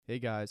Hey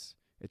guys,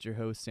 it's your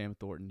host Sam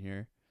Thornton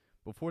here.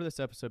 Before this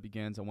episode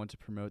begins, I want to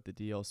promote the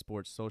DL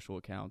Sports social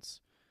accounts.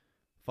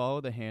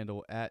 Follow the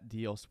handle at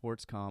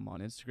DLSportsCom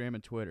on Instagram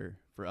and Twitter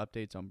for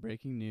updates on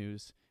breaking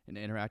news and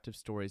interactive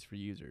stories for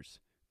users.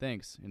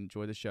 Thanks and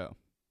enjoy the show.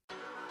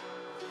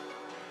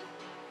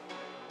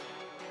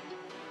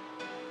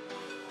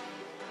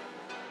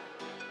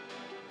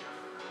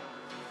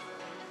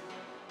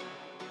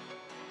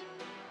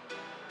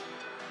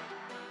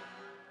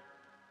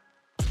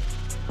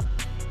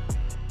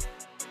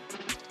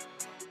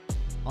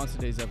 On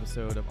today's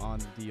episode of On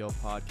the DL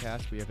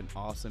podcast, we have an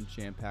awesome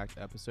jam-packed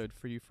episode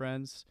for you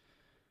friends.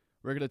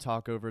 We're going to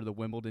talk over the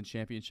Wimbledon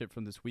Championship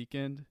from this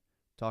weekend,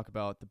 talk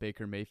about the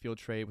Baker Mayfield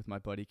trade with my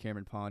buddy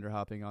Cameron Ponder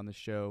hopping on the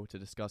show to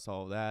discuss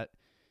all of that.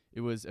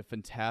 It was a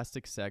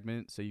fantastic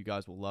segment, so you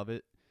guys will love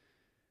it.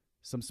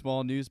 Some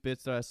small news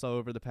bits that I saw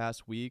over the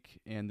past week,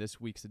 and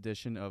this week's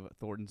edition of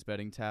Thornton's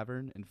Betting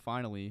Tavern, and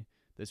finally,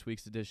 this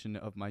week's edition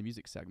of my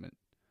music segment.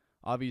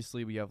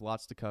 Obviously, we have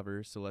lots to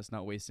cover, so let's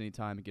not waste any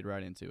time and get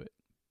right into it.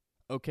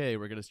 Okay,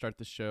 we're going to start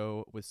the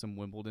show with some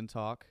Wimbledon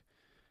talk.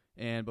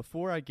 And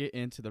before I get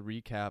into the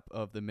recap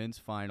of the men's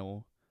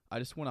final, I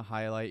just want to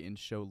highlight and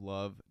show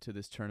love to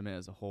this tournament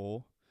as a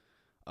whole.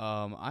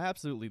 I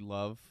absolutely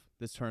love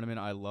this tournament.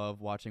 I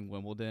love watching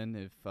Wimbledon.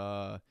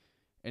 If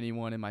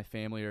anyone in my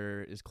family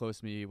or is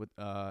close to me with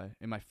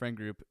in my friend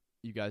group,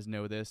 you guys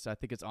know this. I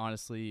think it's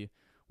honestly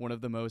one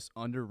of the most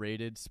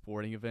underrated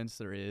sporting events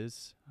there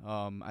is.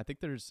 I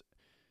think there's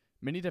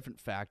many different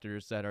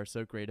factors that are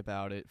so great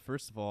about it.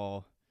 First of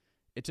all,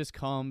 it just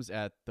comes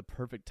at the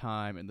perfect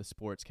time in the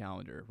sports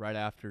calendar, right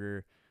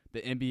after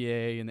the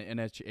NBA and the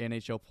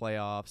NHL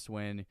playoffs,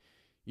 when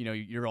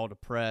you're all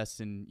depressed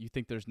and you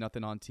think there's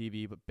nothing on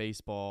TV but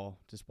baseball,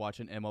 just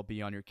watching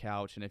MLB on your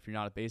couch. And if you're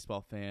not a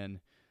baseball fan,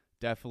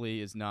 definitely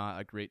is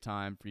not a great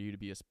time for you to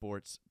be a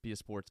sports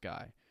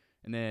guy.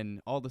 And then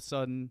all of a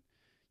sudden,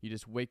 you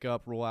just wake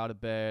up, roll out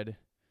of bed,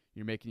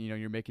 you're making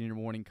your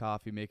morning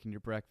coffee, making your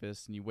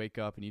breakfast, and you wake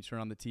up and you turn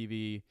on the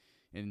TV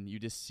and you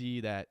just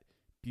see that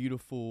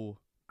beautiful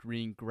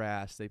green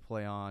grass they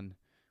play on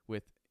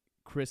with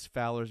Chris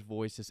Fowler's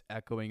voice just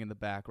echoing in the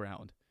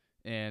background.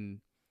 And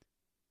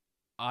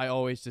I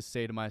always just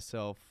say to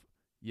myself,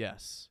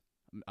 yes,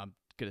 I'm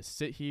going to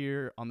sit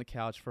here on the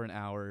couch for an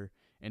hour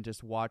and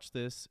just watch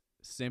this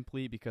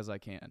simply because I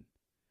can.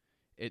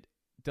 It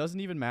doesn't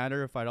even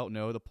matter if I don't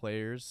know the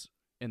players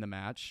in the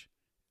match.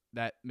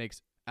 That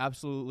makes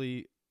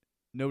absolutely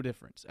no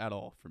difference at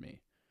all for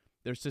me.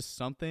 There's just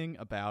something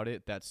about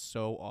it that's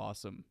so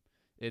awesome.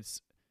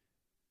 It's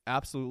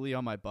absolutely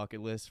on my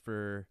bucket list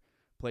for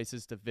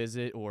places to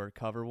visit or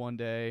cover one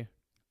day.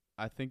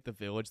 I think the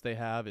village they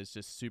have is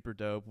just super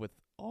dope with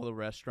all the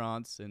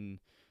restaurants and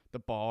the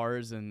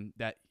bars and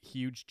that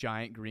huge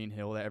giant green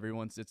hill that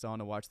everyone sits on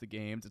to watch the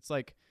games. It's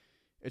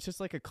just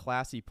like a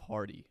classy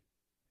party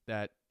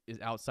that is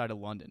outside of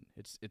London.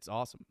 It's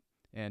awesome.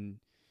 And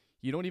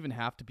you don't even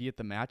have to be at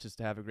the matches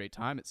to have a great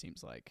time, it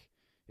seems like.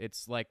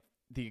 It's like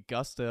the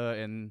Augusta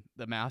and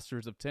the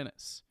Masters of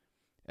tennis.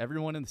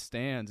 Everyone in the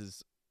stands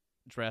is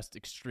dressed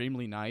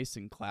extremely nice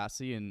and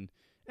classy, and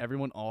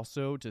everyone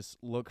also just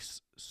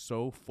looks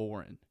so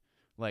foreign.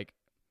 Like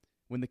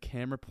when the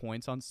camera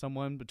points on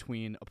someone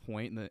between a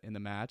point in the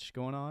match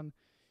going on,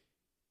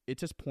 it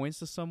just points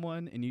to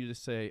someone and you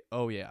just say,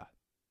 "Oh yeah,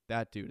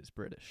 that dude is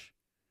British."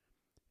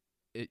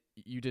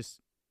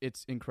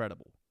 It's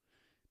incredible.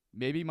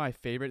 Maybe my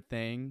favorite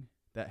thing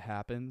that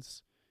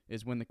happens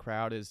is when the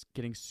crowd is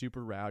getting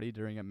super rowdy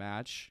during a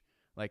match.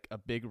 Like a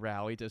big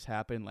rally just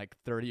happened, like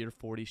 30 or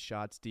 40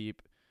 shots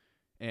deep.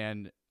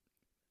 And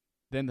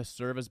then the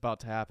serve is about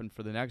to happen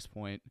for the next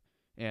point,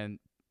 and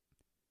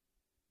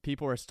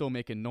people are still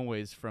making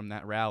noise from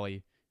that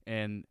rally,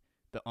 and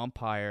the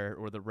umpire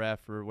or the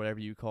ref or whatever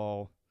you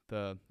call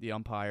the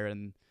umpire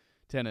in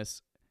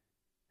tennis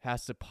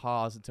has to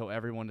pause and tell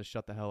everyone to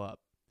shut the hell up.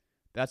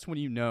 That's when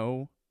you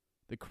know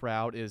the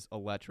crowd is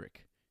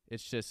electric.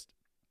 It's just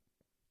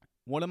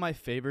one of my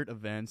favorite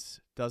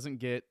events. Doesn't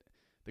get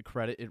the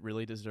credit it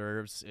really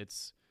deserves.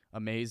 It's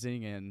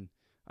amazing, and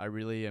I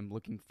really am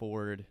looking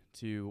forward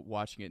to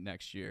watching it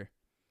next year.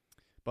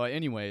 But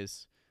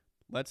anyways,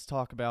 let's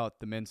talk about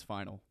the men's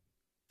final.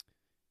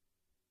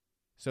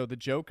 So the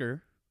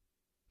Joker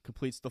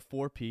completes the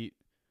four-peat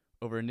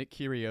over Nick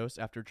Kyrgios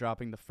after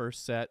dropping the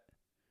first set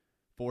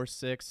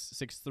 4-6,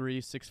 6-3,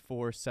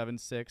 6-4,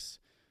 7-6.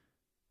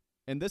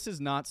 And this is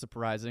not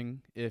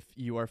surprising if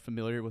you are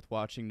familiar with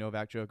watching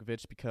Novak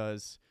Djokovic,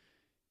 because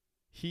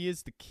he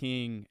is the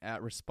king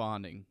at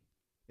responding.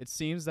 It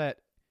seems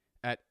that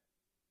at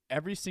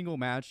every single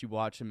match you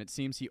watch him, it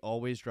seems he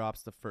always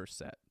drops the first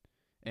set.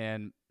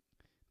 And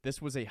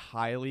this was a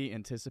highly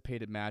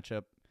anticipated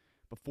matchup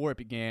before it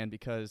began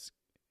because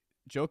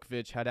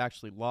Djokovic had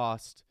actually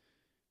lost.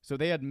 So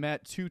they had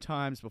met two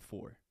times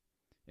before.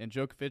 And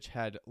Djokovic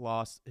had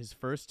lost his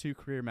first two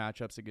career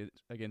matchups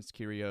against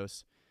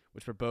Kyrgios,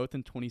 which were both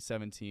in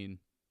 2017.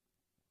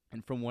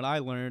 And from what I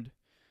learned,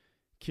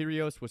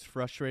 Kyrgios was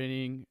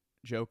frustrating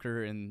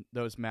Joker in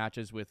those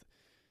matches with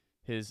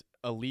his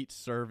elite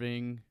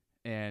serving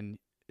and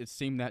it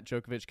seemed that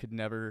Djokovic could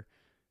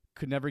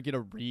never get a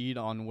read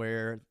on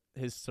where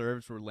his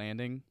serves were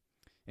landing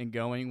and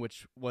going,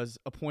 which was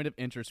a point of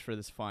interest for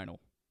this final.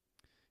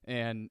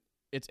 And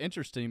it's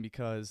interesting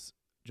because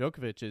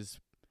Djokovic is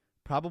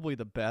probably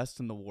the best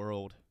in the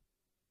world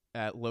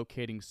at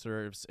locating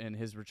serves, and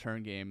his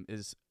return game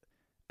is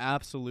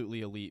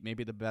absolutely elite,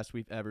 maybe the best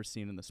we've ever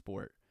seen in the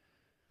sport.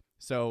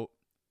 So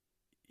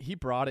he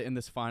brought it in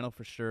this final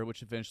for sure,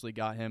 which eventually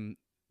got him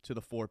to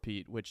the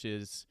four-peat, which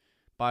is,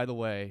 by the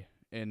way,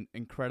 an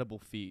incredible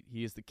feat.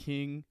 He is the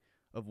king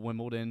of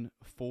Wimbledon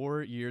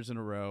 4 years in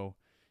a row.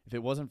 If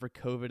it wasn't for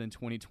COVID in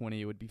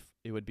 2020,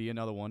 it would be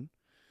another one.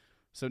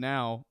 So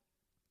now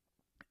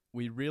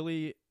we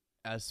really,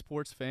 as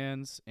sports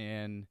fans,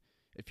 and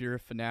if you're a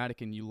fanatic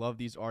and you love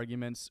these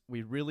arguments,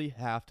 we really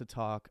have to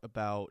talk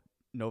about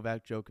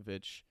Novak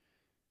Djokovic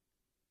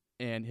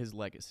and his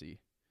legacy.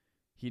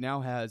 He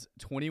now has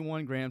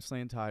 21 Grand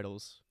Slam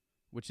titles,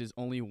 which is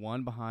only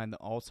one behind the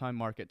all-time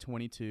mark at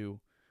 22,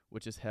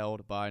 which is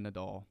held by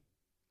Nadal.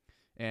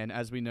 And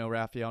as we know,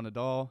 Rafael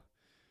Nadal,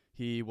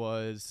 he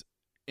was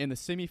in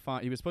the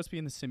he was supposed to be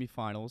in the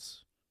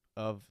semifinals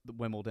of the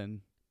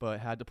Wimbledon, but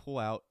had to pull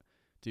out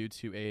due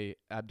to a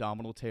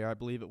abdominal tear, I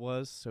believe it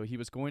was. So he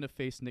was going to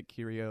face Nick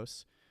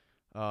Kyrgios,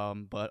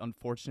 but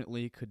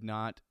unfortunately could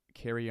not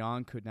carry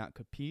on, could not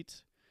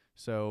compete.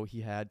 So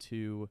he had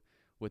to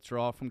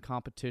withdraw from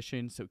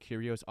competition, so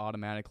Kyrgios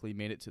automatically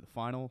made it to the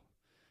final.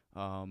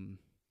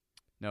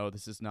 No,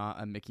 this is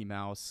not a Mickey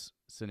Mouse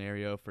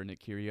scenario for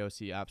Nick Kyrgios.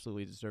 He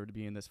absolutely deserved to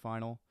be in this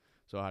final,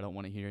 so I don't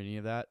want to hear any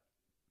of that.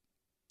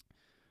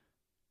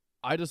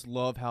 I just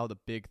love how the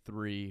big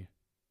three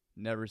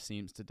never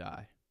seems to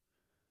die.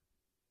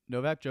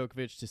 Novak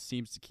Djokovic just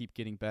seems to keep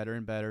getting better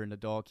and better, and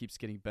Nadal keeps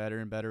getting better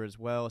and better as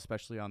well,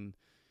 especially on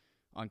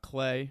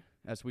clay,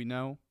 as we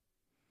know.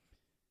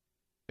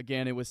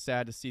 Again, it was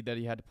sad to see that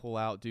he had to pull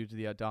out due to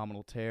the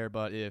abdominal tear,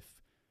 but if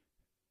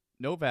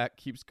Novak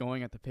keeps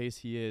going at the pace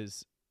he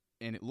is,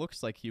 and it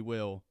looks like he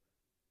will,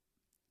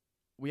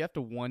 we have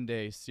to one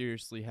day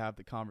seriously have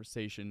the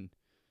conversation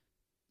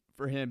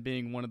for him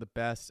being one of the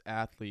best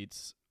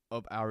athletes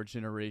of our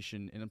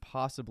generation and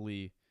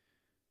possibly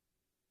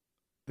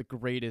the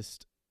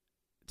greatest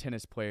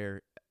tennis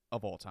player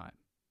of all time.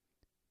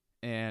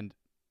 And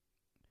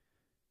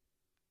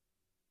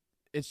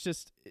it's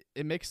just,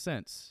 it makes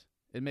sense.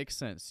 It makes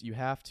sense. You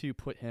have to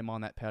put him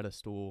on that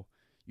pedestal.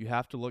 You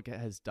have to look at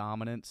his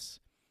dominance.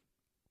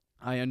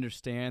 I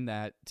understand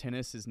that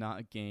tennis is not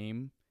a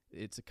game.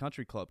 It's a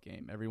country club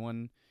game.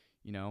 Everyone,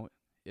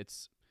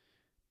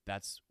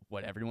 that's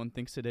what everyone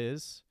thinks it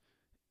is.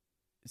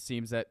 It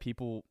seems that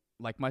people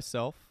like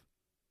myself,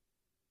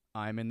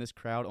 I'm in this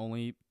crowd,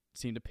 only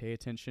seem to pay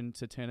attention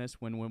to tennis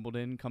when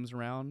Wimbledon comes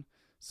around,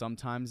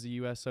 sometimes the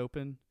U.S.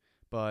 Open,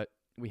 but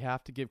we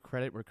have to give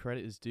credit where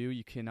credit is due.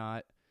 You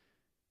cannot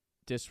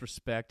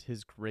disrespect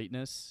his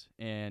greatness,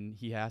 and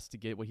he has to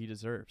get what he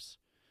deserves.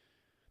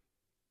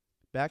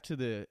 Back to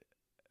the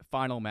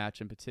final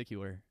match in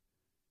particular,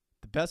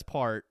 the best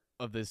part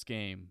of this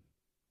game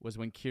was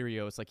when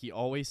Kyrgios, like he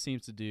always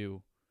seems to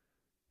do,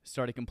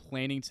 started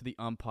complaining to the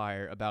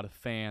umpire about a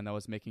fan that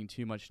was making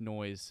too much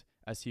noise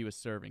as he was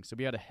serving. So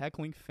we had a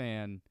heckling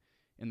fan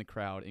in the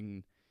crowd,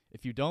 and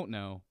if you don't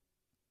know,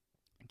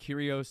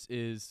 Kyrgios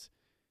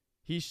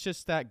he's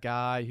just that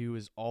guy who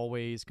is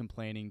always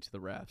complaining to the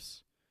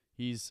refs.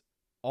 He's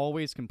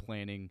always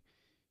complaining.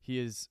 He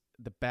is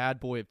the bad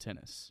boy of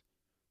tennis.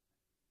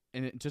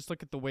 And just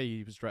look at the way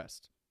he was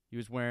dressed. He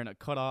was wearing a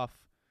cutoff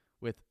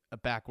with a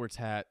backwards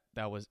hat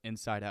that was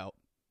inside out.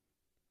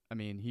 I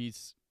mean,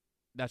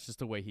 that's just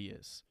the way he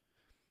is.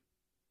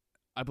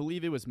 I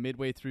believe it was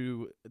midway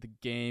through the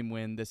game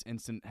when this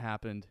incident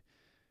happened.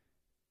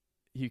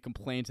 He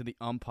complained to the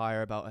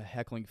umpire about a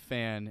heckling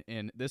fan,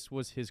 and this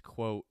was his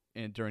quote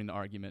during the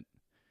argument.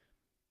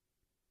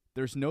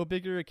 "There's no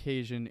bigger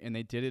occasion, and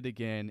they did it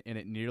again, and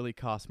it nearly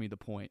cost me the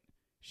point.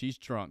 She's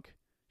drunk.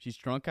 She's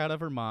drunk out of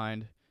her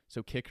mind,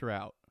 so kick her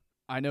out.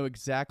 I know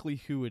exactly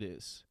who it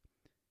is.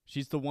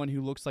 She's the one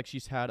who looks like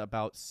she's had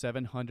about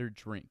 700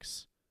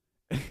 drinks."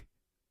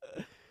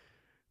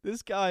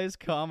 This guy is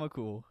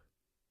comical.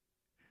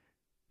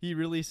 He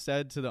really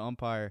said to the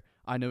umpire,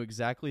 "I know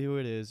exactly who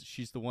it is.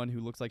 She's the one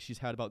who looks like she's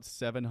had about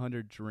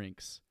 700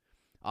 drinks.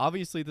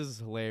 Obviously, this is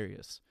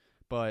hilarious,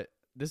 but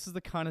this is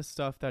the kind of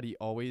stuff that he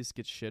always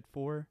gets shit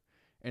for,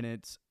 and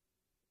it's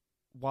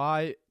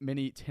why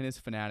many tennis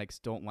fanatics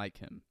don't like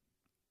him.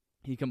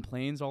 He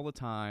complains all the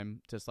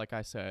time, just like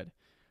I said,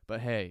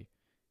 but hey,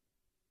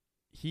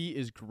 he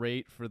is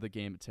great for the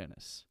game of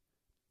tennis.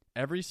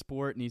 Every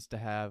sport needs to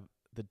have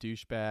the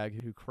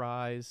douchebag who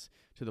cries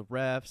to the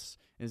refs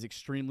and is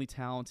extremely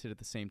talented at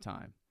the same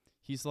time.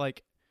 He's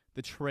like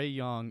the Trae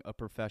Young of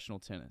professional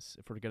tennis,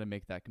 if we're going to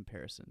make that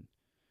comparison.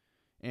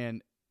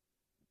 And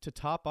to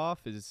top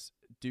off his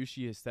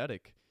douchey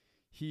aesthetic,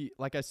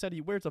 like I said,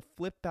 he wears a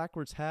flip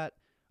backwards hat,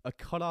 a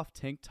cutoff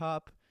tank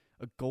top,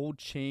 a gold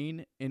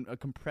chain, and a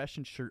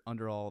compression shirt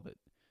under all of it.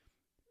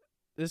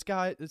 This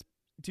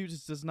dude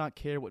just does not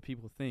care what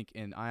people think,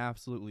 and I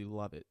absolutely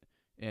love it.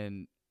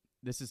 And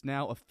This is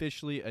now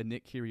officially a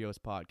Nick Kyrgios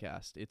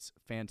podcast. It's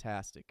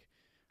fantastic.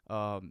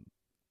 Um,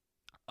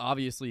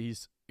 Obviously,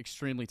 he's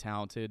extremely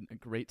talented, a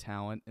great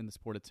talent in the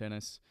sport of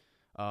tennis.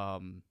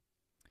 Um,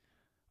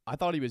 I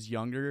thought he was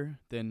younger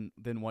than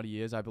what he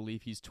is. I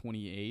believe he's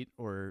 28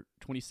 or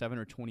 27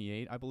 or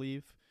 28, I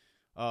believe.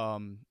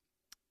 Um,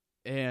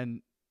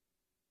 and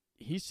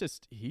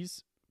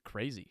he's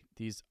crazy.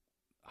 These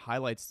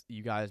highlights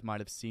you guys might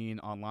have seen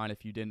online,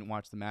 if you didn't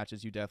watch the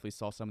matches, you definitely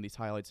saw some of these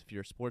highlights if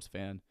you're a sports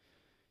fan.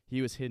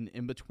 He was hitting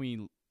in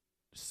between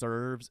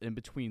serves, in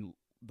between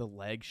the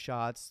leg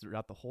shots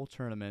throughout the whole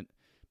tournament,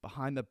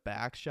 behind the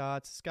back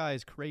shots. This guy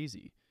is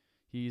crazy.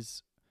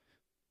 He's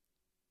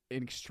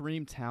an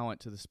extreme talent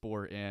to the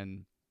sport,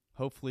 and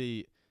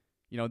hopefully,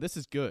 this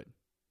is good.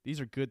 These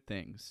are good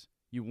things.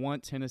 You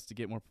want tennis to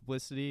get more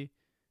publicity,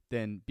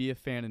 then be a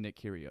fan of Nick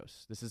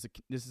Kyrgios. This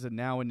is a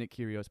now a Nick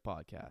Kyrgios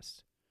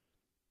podcast.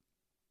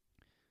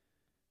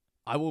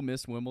 I will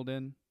miss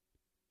Wimbledon.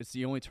 It's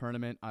the only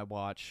tournament I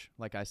watch,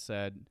 like I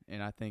said,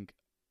 and I think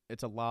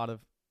it's a lot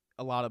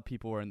of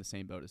people are in the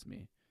same boat as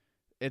me.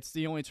 It's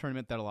the only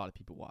tournament that a lot of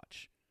people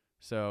watch.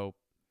 So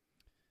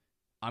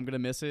I'm going to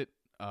miss it.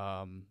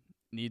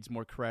 Needs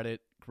more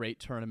credit. Great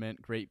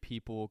tournament, great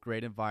people,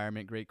 great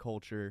environment, great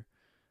culture.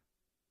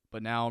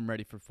 But now I'm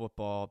ready for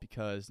football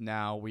because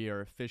now we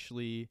have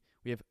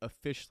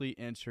officially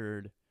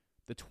entered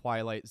the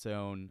twilight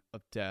zone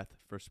of death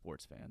for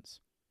sports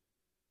fans.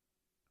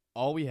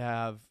 All we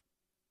have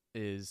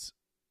is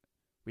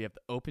we have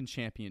the Open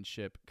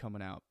Championship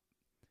coming out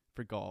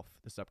for golf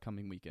this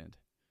upcoming weekend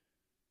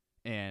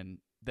and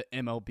the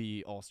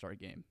MLB All-Star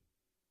Game.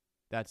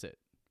 That's it.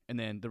 And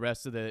then the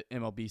rest of the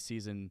MLB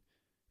season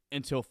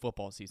until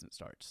football season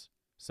starts.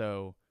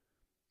 So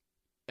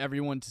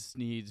everyone just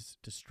needs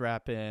to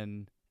strap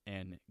in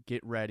and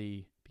get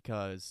ready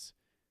because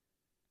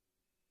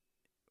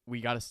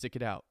we got to stick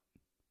it out.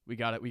 We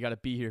got to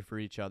be here for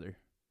each other.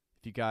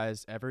 If you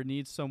guys ever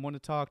need someone to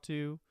talk to,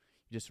 you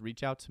just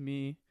reach out to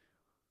me.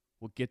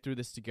 We'll get through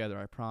this together.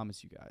 I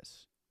promise you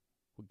guys.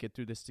 We'll get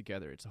through this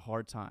together. It's a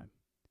hard time.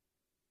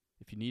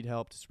 If you need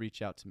help, just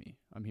reach out to me.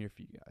 I'm here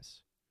for you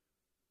guys.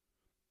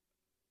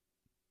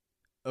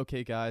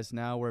 Okay, guys,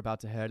 now we're about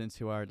to head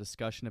into our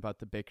discussion about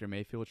the Baker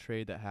Mayfield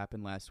trade that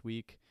happened last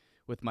week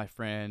with my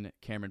friend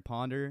Cameron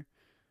Ponder.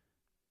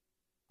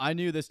 I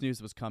knew this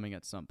news was coming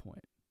at some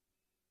point.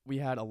 We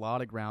had a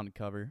lot of ground to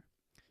cover,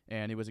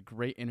 and it was a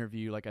great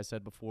interview, like I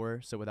said before.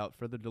 So without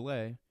further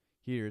delay,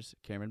 here's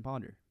Cameron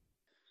Ponder.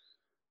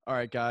 All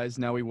right, guys,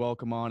 now we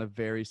welcome on a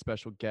very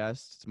special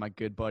guest. It's my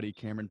good buddy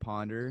Cameron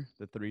Ponder,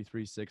 the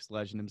 336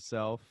 legend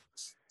himself.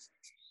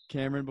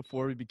 Cameron,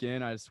 before we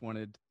begin, I just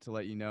wanted to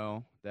let you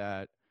know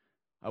that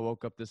I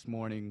woke up this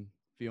morning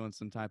feeling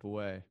some type of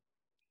way.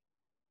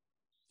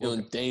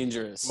 Feeling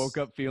dangerous. Woke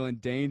up feeling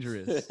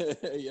dangerous.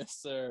 Yes,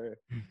 sir.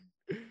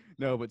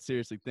 No, but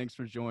seriously, thanks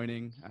for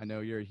joining. I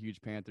know you're a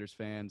huge Panthers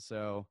fan,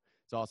 so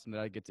it's awesome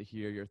that I get to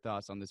hear your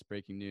thoughts on this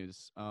breaking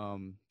news.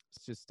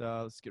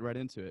 Let's get right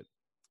into it.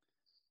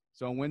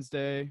 So on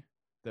Wednesday,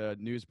 the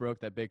news broke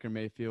that Baker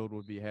Mayfield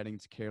would be heading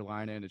to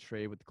Carolina in a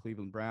trade with the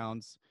Cleveland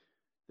Browns.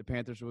 The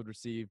Panthers would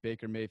receive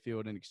Baker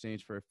Mayfield in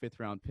exchange for a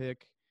fifth-round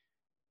pick.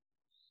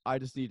 I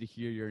just need to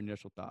hear your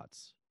initial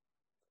thoughts.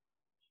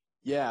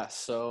 Yeah,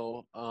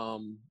 so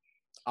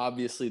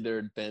obviously there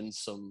had been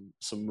some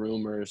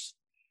rumors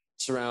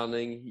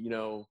surrounding,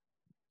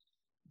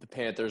 the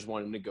Panthers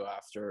wanting to go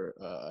after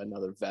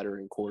another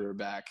veteran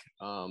quarterback,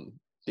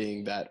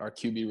 being that our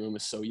QB room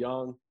is so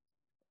young,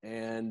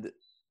 and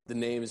the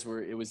names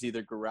it was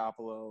either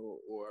Garoppolo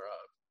or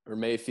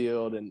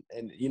Mayfield, and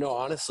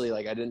honestly,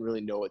 like I didn't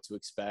really know what to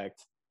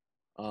expect.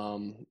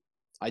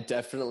 I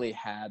definitely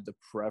had the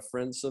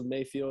preference of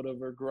Mayfield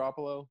over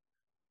Garoppolo,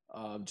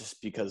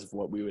 just because of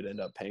what we would end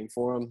up paying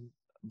for him.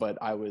 But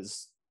I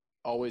was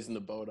always in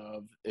the boat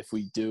of, if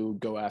we do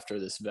go after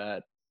this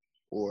vet,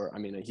 or, I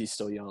mean, he's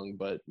still young,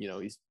 but,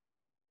 he's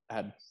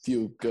had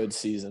few good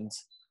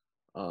seasons.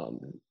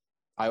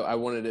 I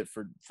wanted it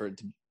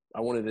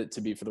I wanted it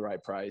to be for the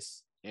right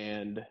price.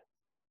 And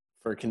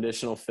for a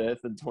conditional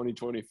fifth in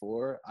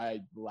 2024,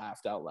 I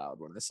laughed out loud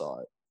when I saw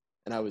it.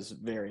 And I was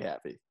very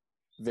happy.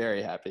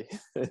 Very happy.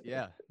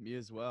 Yeah, me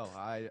as well.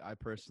 I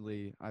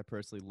personally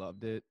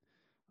loved it.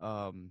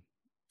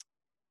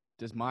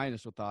 Just my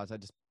initial thoughts, I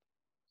just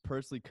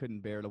personally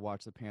couldn't bear to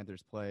watch the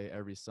Panthers play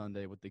every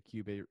Sunday with the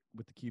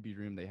QB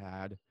room they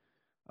had.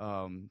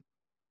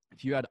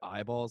 If you had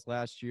eyeballs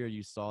last year,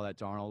 you saw that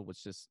Darnold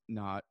was just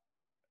not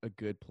a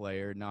good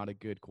player, not a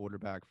good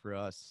quarterback for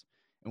us.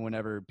 And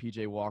whenever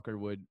PJ Walker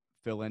would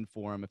fill in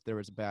for him, if there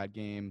was a bad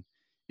game,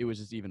 it was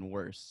just even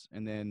worse.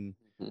 And then,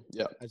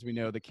 as we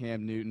know, the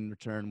Cam Newton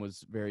return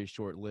was very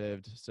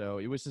short-lived. So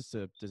it was just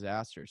a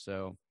disaster.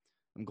 So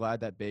I'm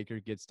glad that Baker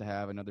gets to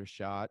have another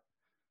shot.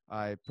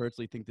 I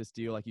personally think this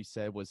deal, like you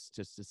said, was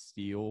just a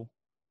steal,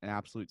 an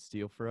absolute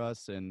steal for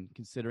us. And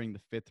considering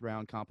the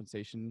fifth-round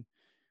compensation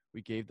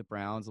we gave the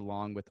Browns,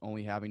 along with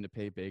only having to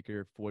pay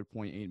Baker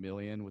 $4.8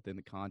 million within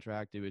the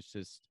contract, it was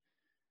just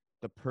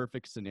the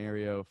perfect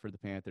scenario for the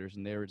Panthers,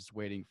 and they were just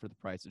waiting for the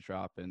price to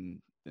drop,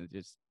 and it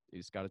just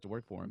got it to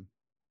work for him.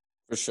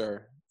 For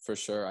sure. For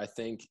sure. I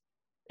think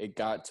it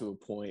got to a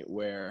point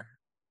where,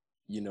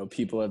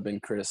 people have been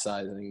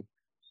criticizing,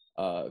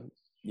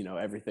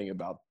 everything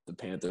about the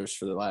Panthers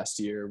for the last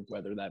year,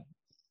 whether that,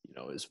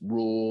 is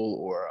Rule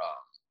or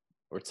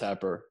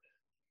Tepper.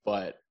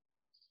 But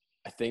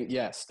I think,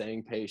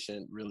 staying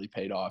patient really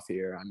paid off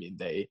here. I mean,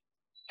 they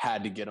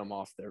had to get him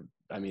off there.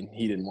 I mean,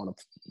 he didn't want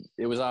to –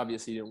 it was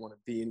obvious he didn't want to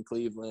be in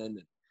Cleveland.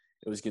 And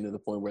it was getting to the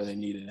point where they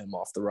needed him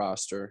off the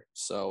roster.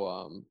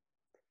 So,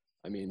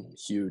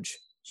 huge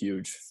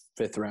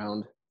fifth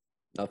round,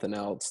 nothing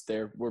else.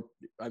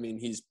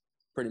 He's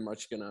pretty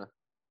much going to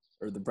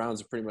 – or the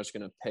Browns are pretty much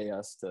going to pay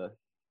us to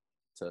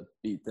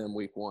beat them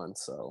week 1.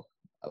 So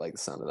I like the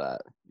sound of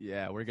that.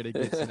 Yeah, we're going to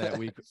get to that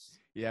week.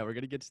 Yeah, we're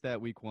going to get to that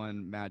week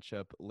 1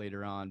 matchup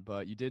later on.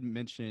 But you did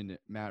mention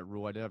Matt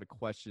Rule. I did have a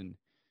question.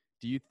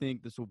 Do you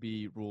think this will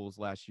be Rule's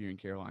last year in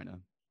Carolina?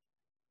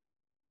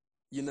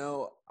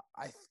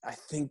 I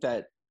think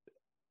that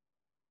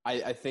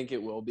I think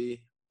it will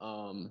be.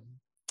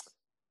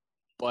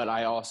 But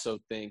I also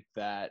think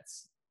that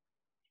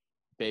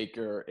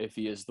Baker, if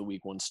he is the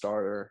week 1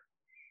 starter,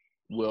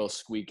 will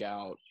squeak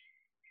out,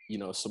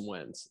 some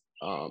wins.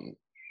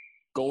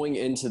 Going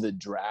into the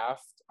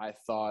draft, I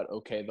thought,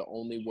 okay, the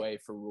only way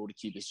for Rule to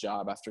keep his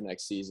job after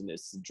next season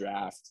is to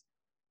draft,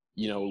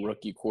 a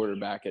rookie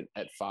quarterback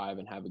at 5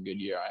 and have a good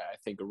year. I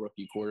think a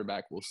rookie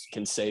quarterback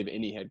can save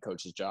any head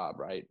coach's job,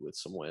 right, with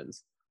some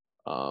wins.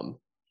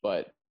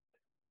 But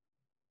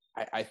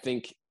I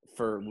think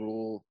for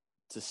Rule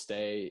to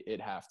stay,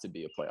 it'd have to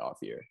be a playoff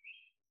year.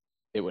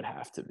 It would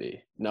have to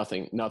be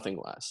nothing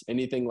less.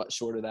 Anything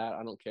short of that,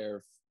 I don't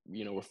care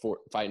if we're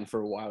fighting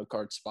for a wild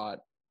card spot,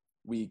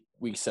 week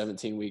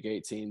 17, week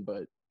 18.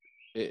 But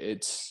I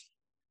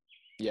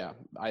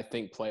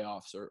think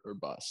playoffs are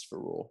bust for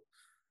Rule.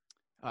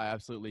 I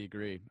absolutely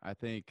agree. I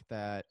think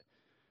that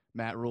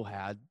Matt Rule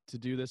had to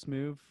do this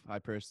move. I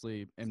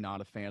personally am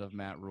not a fan of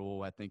Matt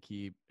Rule. I think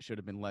he should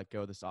have been let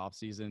go this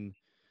offseason.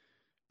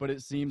 But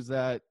it seems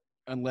that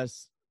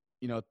unless,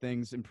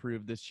 things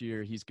improve this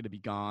year, he's going to be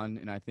gone.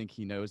 And I think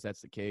he knows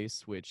that's the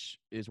case, which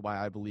is why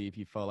I believe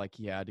he felt like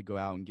he had to go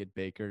out and get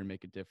Baker and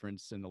make a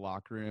difference in the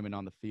locker room and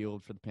on the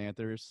field for the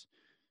Panthers.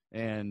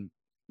 And,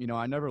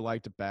 I never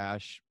like to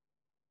bash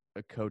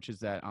coaches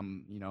that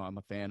I'm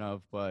a fan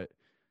of, but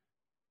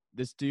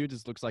this dude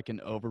just looks like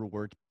an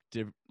overworked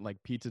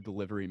pizza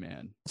delivery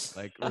man.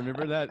 Like,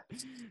 remember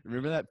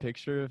that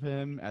picture of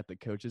him at the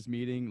coaches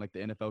meeting, like the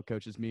NFL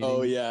coaches meeting?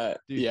 Oh yeah.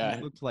 Dude, yeah.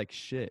 He looked like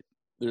shit.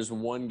 There's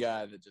one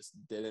guy that just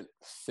didn't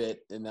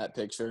fit in that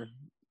picture,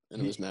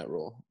 and it was Matt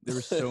Rule. There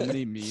were so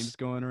many memes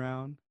going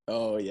around.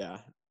 Oh yeah.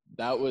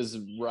 That was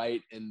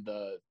right in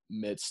the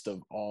midst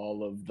of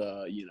all of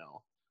the,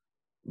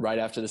 right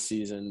after the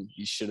season,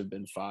 he should have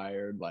been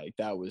fired. Like,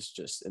 that was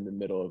just in the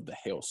middle of the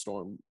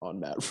hailstorm on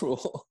Matt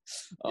Rule.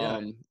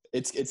 Yeah.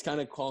 It's kind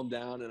of calmed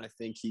down, and I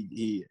think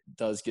he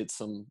does get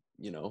some,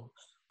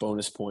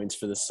 bonus points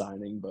for the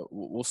signing, but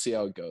we'll see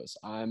how it goes.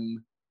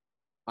 I'm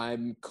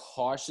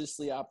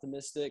cautiously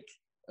optimistic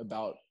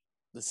about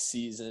the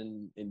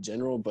season in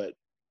general, but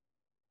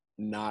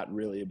not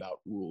really about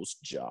Rule's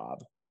job,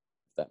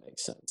 if that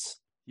makes sense.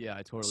 Yeah,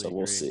 I totally agree. So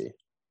we'll see.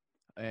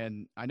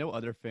 And I know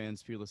other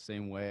fans feel the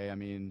same way. I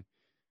mean,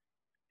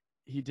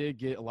 he did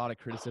get a lot of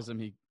criticism.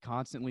 He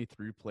constantly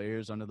threw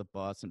players under the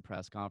bus in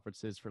press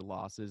conferences for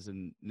losses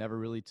and never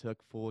really took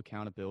full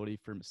accountability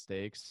for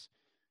mistakes.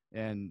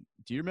 And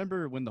do you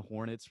remember when the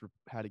Hornets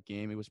had a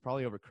game? It was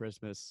probably over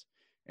Christmas,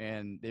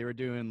 and they were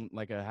doing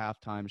like a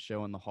halftime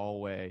show in the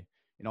hallway,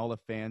 and all the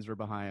fans were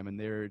behind him, and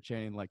they were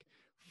chanting like,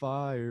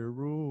 "Fire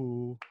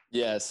Rule."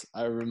 Yes,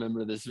 I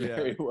remember this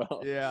very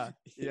well. Yeah.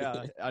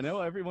 I know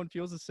everyone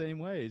feels the same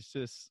way. It's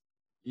just,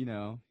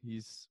 he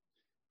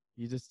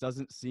just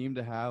doesn't seem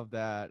to have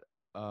that.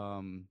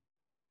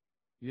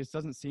 He just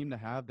doesn't seem to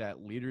have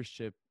that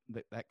leadership,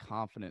 that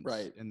confidence,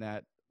 right? And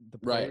that the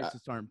players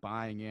just aren't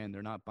buying in.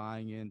 They're not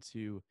buying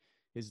into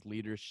his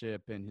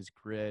leadership and his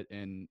grit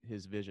and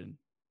his vision.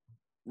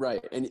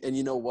 Right, and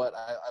you know what?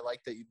 I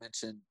like that you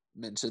mentioned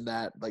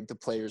that, like, the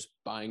players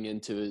buying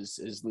into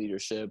his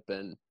leadership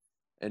and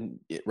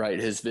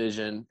his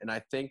vision. And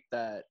I think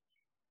that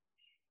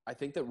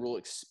Rule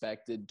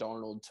expected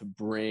Darnold to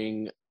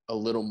bring a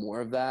little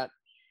more of that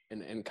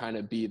and kind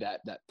of be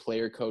that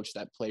player coach,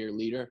 that player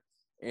leader.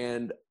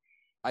 And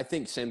I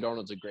think Sam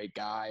Darnold's a great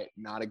guy,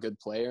 not a good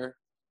player.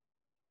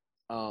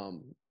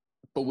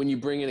 But when you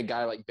bring in a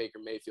guy like Baker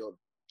Mayfield,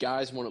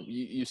 guys want to.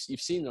 You've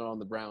seen it on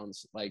the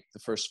Browns, like the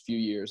first few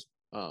years.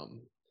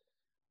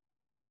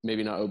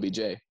 Maybe not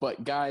OBJ,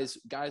 but guys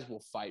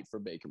will fight for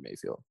Baker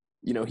Mayfield.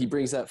 He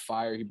brings that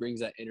fire, he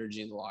brings that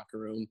energy in the locker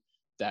room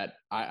that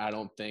I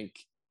don't think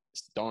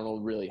Darnold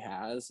really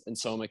has. And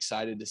so I'm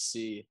excited to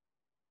see,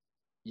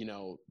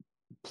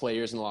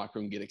 players in the locker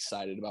room get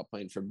excited about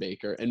playing for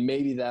Baker, and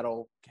maybe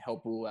that'll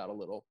help Rule out a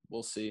little.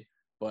 We'll see.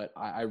 But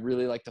I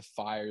really like the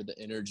fire, the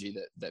energy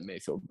that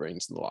Mayfield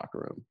brings in the locker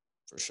room,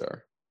 for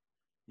sure.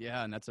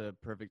 Yeah, and that's a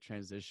perfect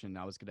transition.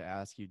 I was going to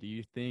ask you, do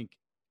you think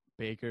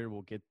Baker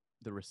will get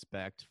the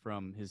respect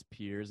from his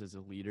peers as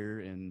a leader?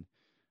 And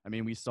I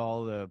mean, we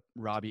saw the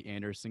Robbie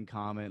Anderson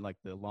comment, like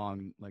the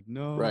long, like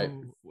Right.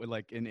 no,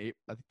 like I think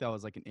that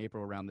was like in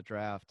April around the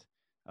draft.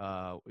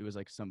 It was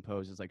like some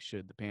poses like,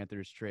 should the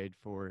Panthers trade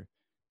for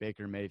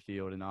Baker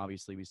Mayfield? And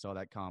obviously, we saw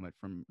that comment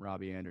from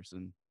Robbie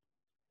Anderson.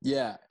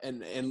 Yeah,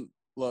 and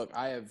look,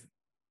 I have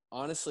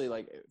honestly,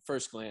 like,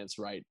 first glance,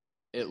 right,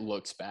 it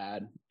looks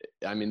bad.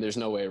 I mean, there's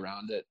no way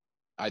around it.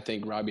 I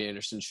think Robbie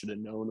Anderson should have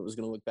known it was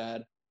going to look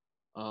bad.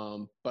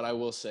 But I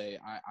will say,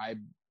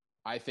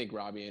 I think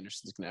Robbie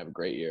Anderson's going to have a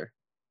great year.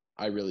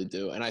 I really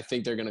do, and I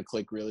think they're going to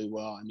click really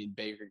well. I mean,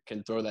 Baker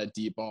can throw that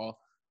deep ball.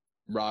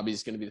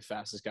 Robbie's going to be the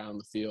fastest guy on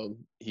the field.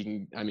 He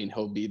can. I mean,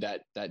 he'll be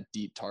that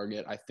deep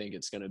target. I think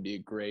it's going to be a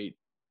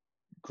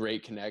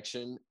great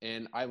connection.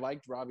 And I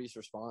liked Robbie's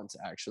response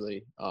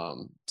actually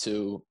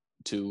to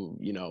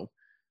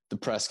the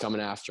press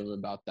coming after him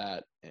about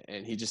that.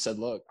 And he just said,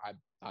 "Look,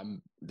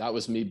 I'm that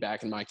was me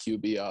backing my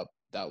QB up.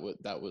 That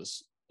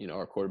was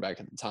our quarterback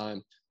at the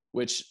time,"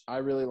 which I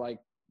really like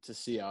to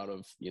see out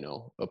of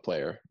a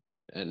player.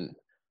 And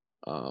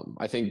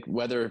I think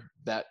whether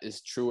that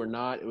is true or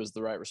not, it was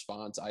the right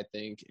response, I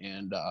think.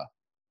 And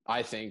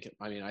I think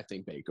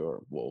Baker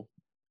will.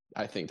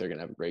 I think they're going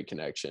to have a great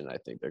connection. I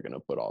think they're going to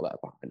put all that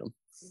behind them.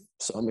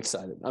 So I'm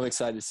excited. I'm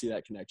excited to see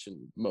that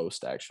connection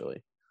most,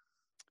 actually.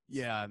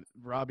 Yeah,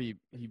 Robbie,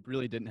 he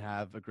really didn't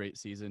have a great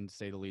season, to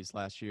say the least,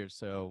 last year.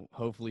 So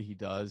hopefully he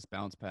does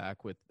bounce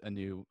back with a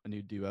new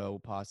duo,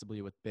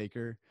 possibly with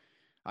Baker.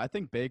 I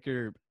think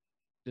Baker,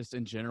 just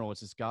in general,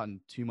 has just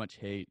gotten too much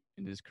hate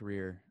in his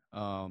career.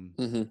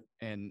 Mm-hmm.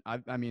 And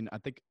I mean, I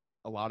think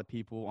a lot of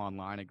people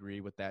online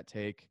agree with that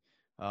take.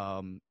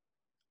 Um,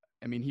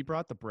 I mean, he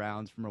brought the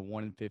Browns from a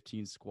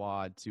 1-15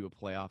 squad to a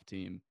playoff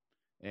team,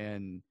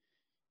 and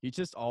he's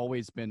just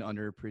always been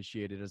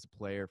underappreciated as a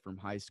player from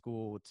high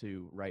school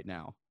to right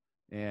now.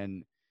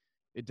 And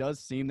it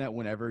does seem that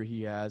whenever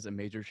he has a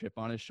major chip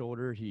on his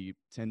shoulder, he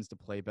tends to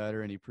play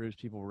better and he proves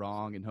people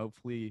wrong. And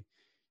hopefully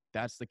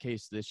that's the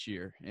case this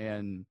year.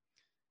 And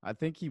I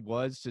think he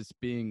was just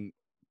being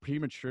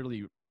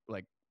prematurely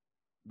like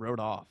wrote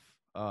off,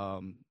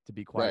 to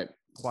be Right.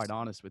 quite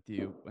honest with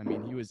you. I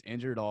mean, he was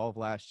injured all of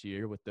last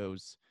year with the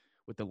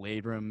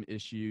labrum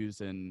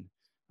issues, and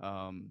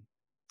um,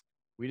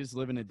 we just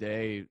live in a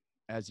day,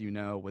 as you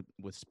know,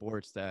 with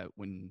sports, that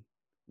when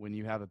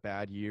you have a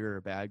bad year or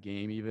a bad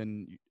game,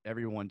 even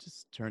everyone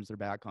just turns their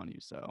back on you.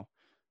 So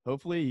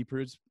hopefully he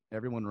proves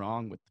everyone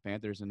wrong with the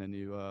Panthers and a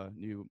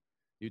new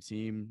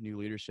team, new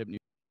leadership.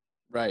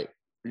 Right.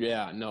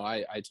 Yeah. No,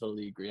 I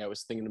totally agree. I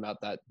was thinking about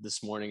that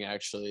this morning,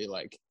 actually,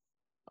 like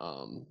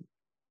um,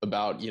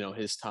 about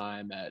his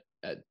time at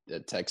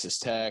Texas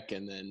Tech,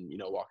 and then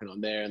walking on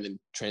there, and then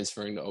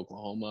transferring to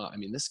Oklahoma. I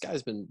mean, this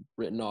guy's been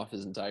written off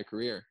his entire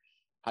career.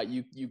 How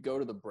you go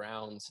to the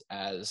Browns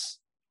as,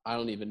 I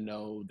don't even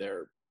know,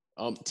 their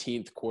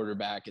umpteenth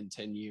quarterback in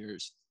 10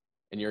 years,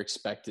 and you're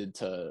expected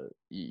to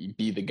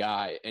be the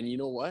guy. And you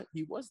know what?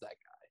 He was that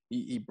guy.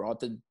 He brought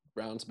the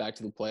Browns back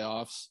to the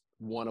playoffs,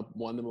 won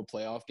them a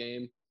playoff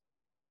game,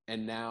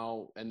 and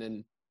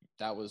then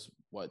that was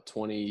what,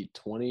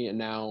 2020, and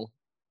now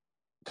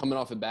coming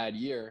off a bad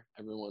year,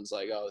 everyone's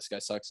like, "Oh, this guy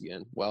sucks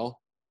again." Well,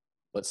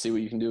 let's see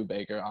what you can do,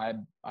 Baker.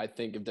 I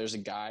think if there's a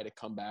guy to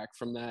come back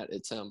from that,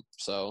 it's him.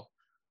 So,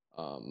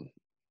 um,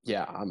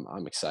 yeah,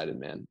 I'm excited,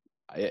 man.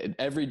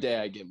 Every day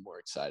I get more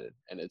excited,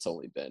 and it's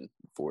only been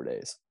 4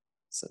 days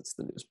since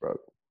the news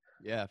broke.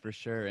 Yeah, for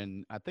sure.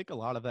 And I think a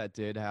lot of that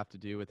did have to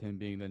do with him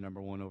being the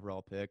number one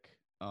overall pick.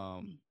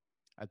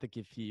 I think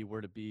if he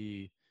were to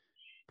be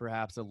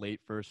perhaps a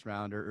late first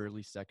rounder,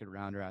 early second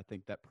rounder, I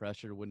think that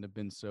pressure wouldn't have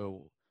been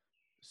so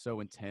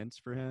intense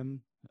for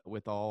him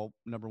with all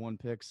number one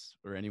picks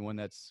or anyone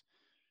that's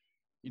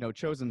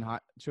chosen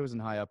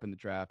high up in the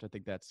draft. I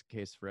think that's the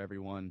case for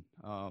everyone.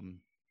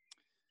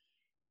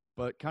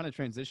 But kind of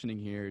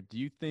transitioning here, do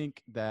you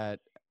think that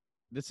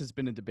this has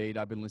been a debate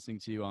I've been listening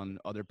to on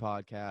other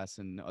podcasts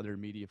and other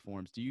media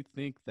forums? Do you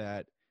think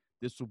that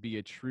this will be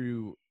a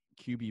true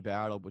QB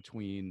battle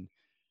between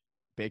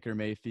Baker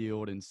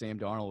Mayfield and Sam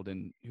Darnold,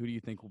 and who do you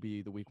think will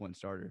be the week one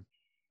starter?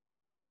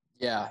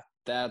 Yeah,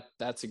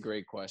 that's a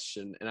great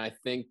question, and I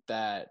think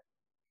that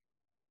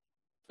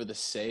for the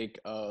sake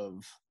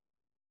of,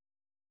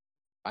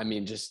 I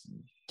mean, just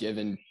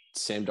given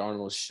Sam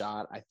Darnold's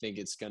shot, I think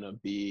it's gonna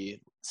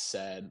be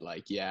said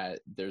like, yeah,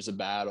 there's a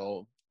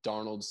battle.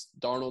 Darnold's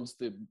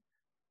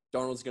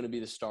gonna be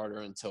the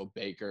starter until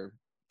Baker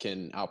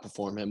can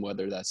outperform him,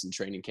 whether that's in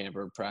training camp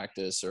or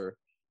practice or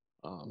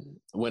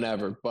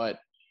whenever. But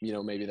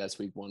maybe that's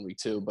week one, week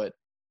two. But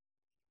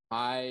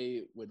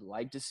I would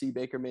like to see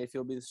Baker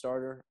Mayfield be the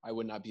starter. I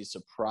would not be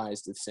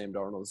surprised if Sam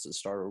Darnold is the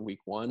starter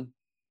week one.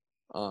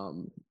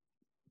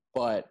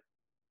 But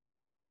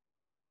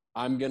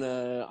I'm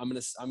gonna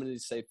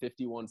say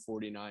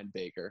 51-49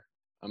 Baker.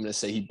 I'm gonna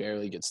say he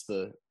barely gets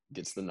the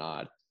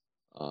nod.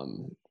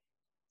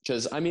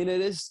 Because I mean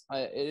it is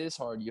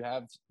hard. You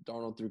have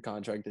Darnold through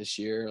contract this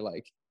year.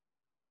 Like,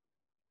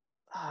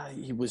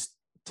 He was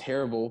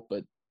terrible,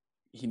 but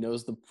he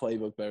knows the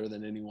playbook better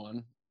than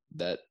anyone.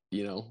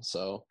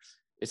 So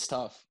it's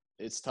tough.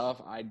 It's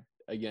tough.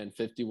 Again,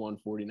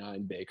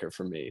 51-49 Baker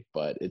for me,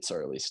 but it's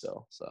early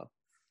still. So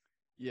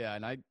Yeah,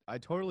 and I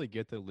totally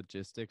get the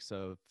logistics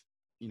of,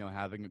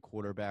 having a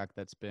quarterback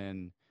that's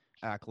been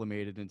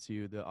acclimated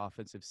into the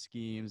offensive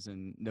schemes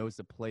and knows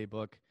the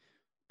playbook.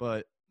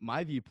 But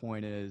my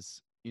viewpoint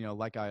is,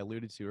 like I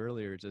alluded to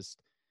earlier, just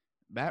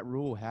Matt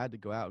Rule had to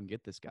go out and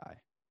get this guy.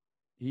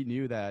 He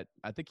knew that.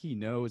 I think he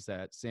knows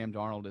that Sam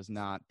Darnold is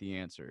not the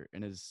answer,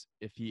 and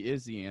if he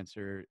is the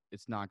answer,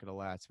 it's not going to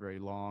last very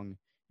long,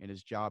 and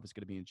his job is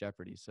going to be in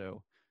jeopardy.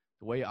 So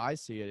the way I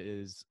see it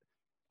is,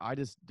 I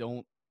just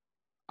don't.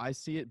 I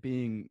see it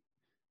being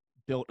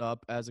built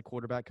up as a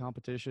quarterback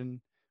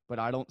competition, but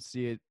I don't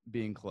see it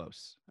being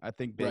close. I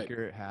think right,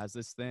 Baker has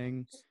this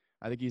thing.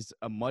 I think he's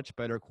a much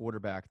better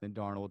quarterback than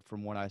Darnold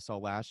from what I saw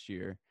last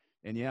year.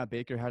 And yeah,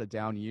 Baker had a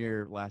down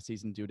year last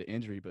season due to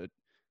injury, but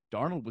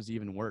Darnold was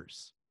even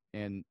worse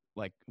and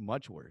like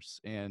much worse.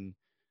 And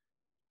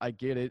I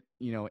get it,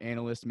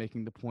 analysts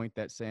making the point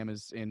that Sam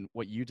is, and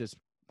what you just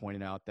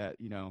pointed out, that,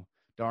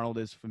 Darnold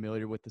is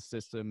familiar with the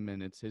system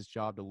and it's his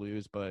job to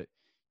lose, but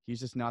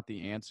he's just not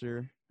the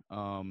answer.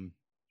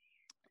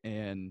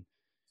 And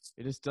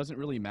it just doesn't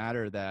really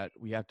matter that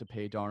we have to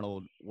pay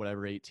Darnold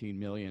whatever 18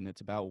 million.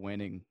 It's about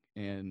winning.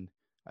 And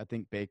I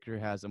think Baker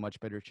has a much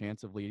better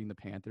chance of leading the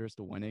Panthers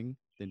to winning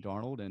than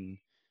Darnold. And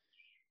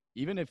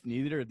even if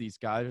neither of these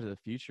guys are the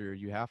future,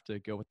 you have to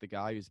go with the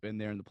guy who's been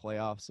there in the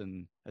playoffs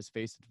and has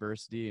faced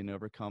adversity and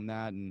overcome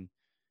that. And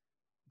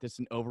just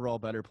an overall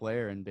better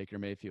player in Baker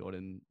Mayfield.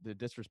 And the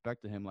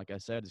disrespect to him, like I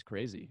said, is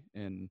crazy.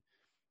 And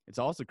it's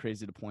also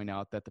crazy to point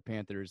out that the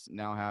Panthers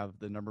now have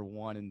the number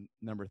 1 and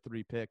number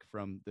 3 pick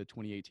from the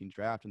 2018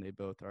 draft, and they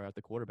both are at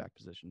the quarterback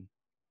position.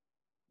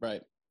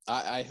 right.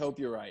 I hope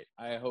you're right.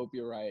 I hope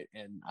you're right,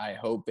 and I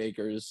hope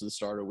Baker is the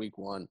starter week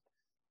 1.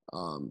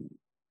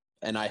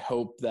 And I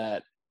hope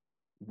that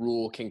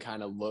Rule can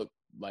kind of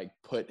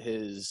put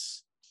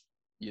his,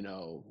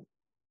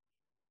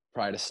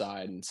 pride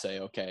aside and say,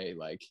 okay,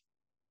 like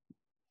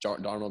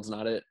Darnold's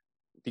not it,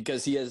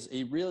 because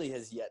he really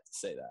has yet to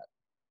say that,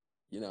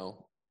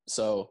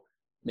 So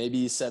maybe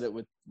he said it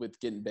with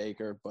getting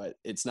Baker, but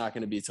it's not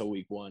going to be till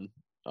week 1.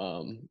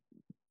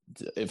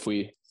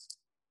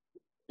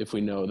 If we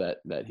know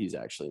that he's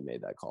actually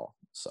made that call.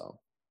 So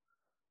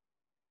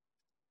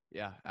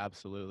Yeah,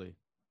 absolutely.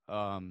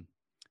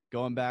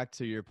 Going back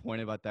to your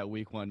point about that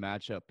week 1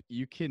 matchup,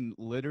 you can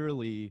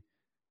literally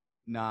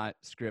not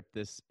script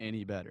this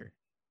any better.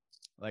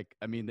 Like,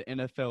 I mean, the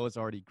NFL is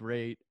already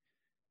great.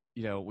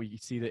 We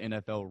see the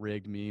NFL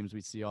rigged memes,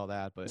 we see all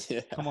that, but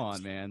yeah, come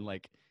on, man.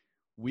 Like,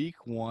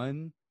 week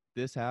 1,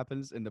 this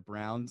happens, and the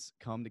Browns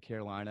come to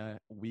Carolina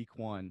week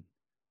 1.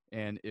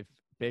 And if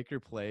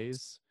Baker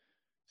plays,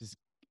 just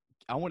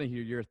I want to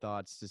hear your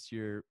thoughts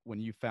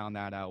when you found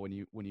that out, when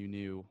you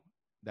knew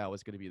that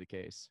was going to be the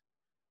case.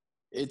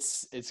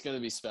 it's going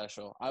to be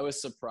special. I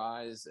was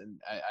surprised, and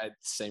I had the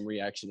same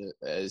reaction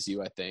as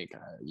you. I think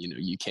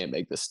you can't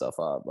make this stuff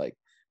up. Like,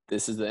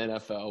 this is the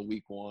NFL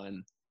week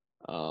 1.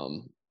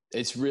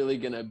 It's really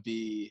going to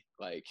be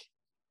like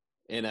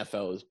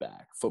NFL is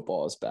back,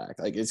 football is back.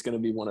 Like, it's going to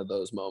be one of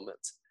those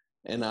moments,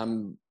 and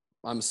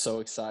I'm so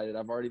excited.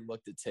 I've already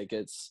looked at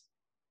tickets.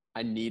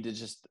 I need to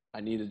just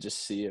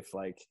see if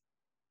like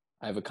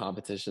I have a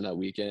competition that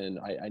weekend.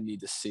 I need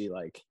to see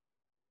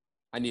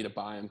I need to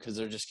buy them because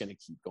they're just going to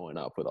keep going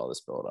up with all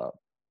this build up.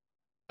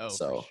 Oh,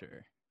 So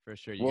for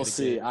sure. we'll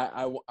see.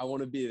 I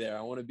want to be there.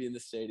 I want to be in the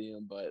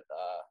stadium, but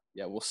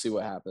yeah, we'll see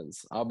what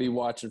happens. I'll be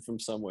watching from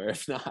somewhere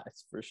if not,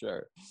 for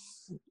sure.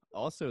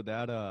 Also,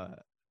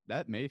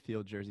 that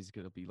Mayfield jersey is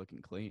going to be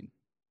looking clean.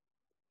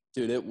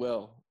 Dude, it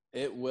will.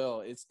 It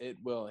will. It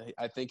will.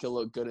 I think he'll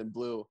look good in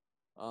blue.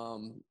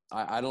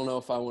 I don't know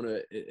if I want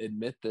to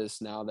admit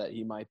this now that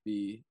he might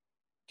be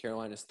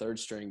Carolina's 3rd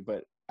string,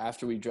 but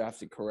after we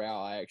drafted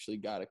Corral, I actually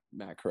got a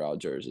Matt Corral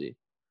jersey.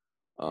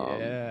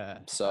 Yeah.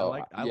 So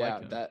I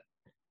like him. that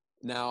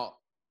now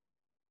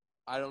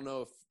I don't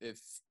know if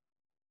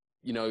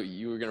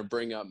you were going to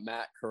bring up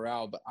Matt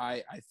Corral, but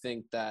I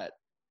think that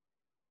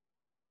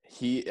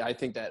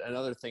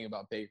another thing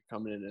about Baker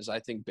coming in is I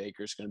think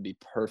Baker's going to be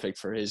perfect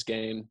for his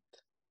game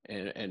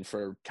and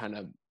for kind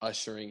of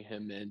ushering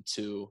him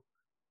into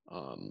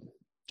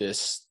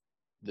this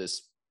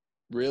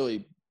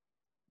really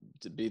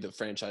to be the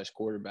franchise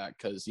quarterback,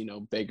 because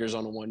Baker's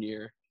on a 1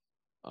 year.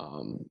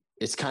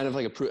 It's kind of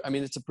like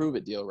it's a prove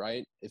it deal,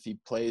 right? If he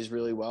plays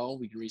really well,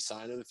 we can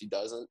re-sign him. If he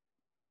doesn't,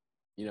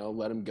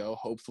 let him go,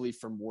 hopefully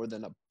for more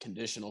than a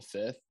conditional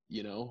 5th.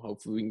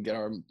 Hopefully we can get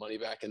our money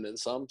back and then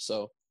some.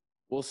 So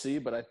we'll see,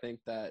 but I think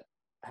that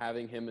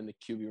having him in the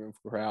QB room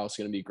for Corral is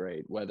going to be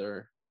great,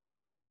 whether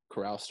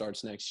Corral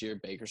starts next year,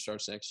 Baker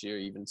starts next year,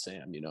 even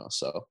Sam,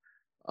 So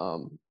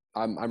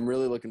I'm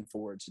really looking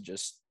forward to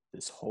just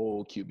this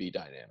whole QB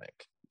dynamic,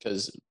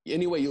 because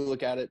any way you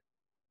look at it,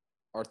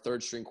 our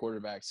 3rd string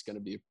quarterback is going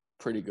to be a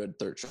pretty good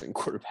 3rd string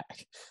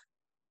quarterback.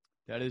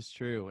 That is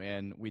true.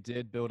 And we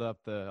did build up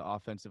the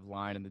offensive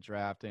line in the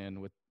draft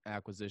and with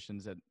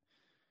acquisitions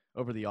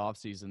over the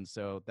offseason.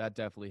 So that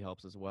definitely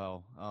helps as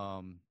well.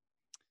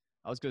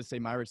 I was going to say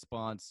my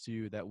response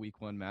to that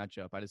week 1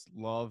 matchup. I just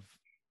love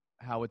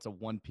how it's a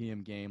 1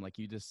 p.m. game. Like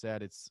you just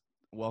said, it's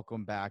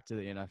welcome back to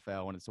the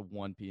NFL and it's a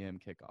 1 p.m.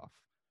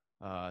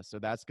 kickoff. So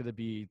that's going to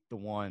be the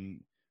one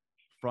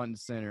front and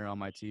center on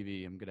my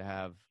TV. I'm going to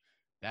have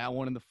that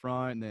one in the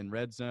front and then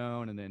red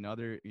zone and then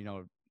other,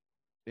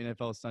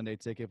 NFL Sunday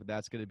ticket, but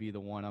that's going to be the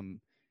one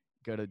I'm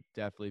going to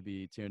definitely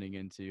be tuning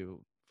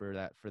into for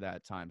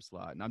that time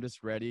slot. And I'm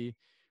just ready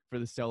for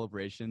the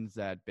celebrations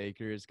that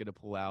Baker is going to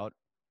pull out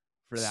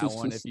for that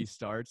one if he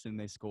starts and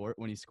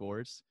when he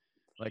scores.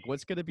 Like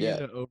what's going to be Yeah,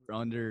 the over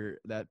under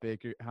that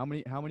Baker how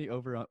many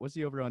over what's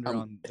the over under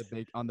um,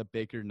 on the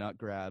Baker nut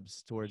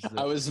grabs towards I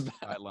the was about,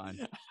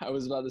 sideline? I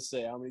was about to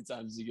say how many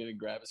times is he gonna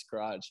grab his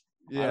crotch?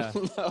 I Yeah.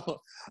 don't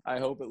know. I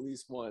hope at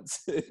least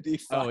once. It'd be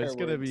Oh, it's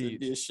going to fireworks. It'd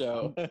be be a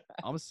show.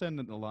 I'm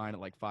sending the line at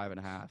like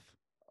 5.5.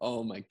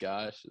 Oh my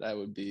gosh, that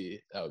would be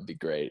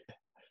great.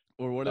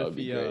 Or That would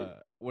be great.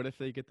 what if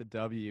they get the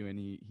W and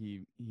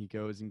he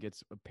goes and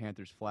gets a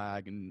Panthers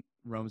flag and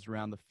roams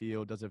around the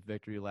field, does a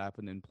victory lap,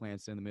 and then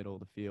plants in the middle of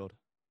the field?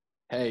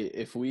 Hey,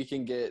 if we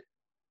can get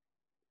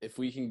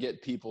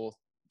people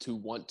to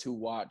want to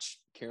watch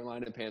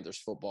Carolina Panthers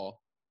football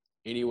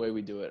any way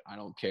we do it, I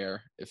don't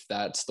care. If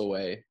that's the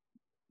way,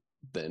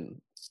 then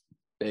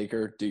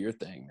Baker, do your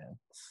thing,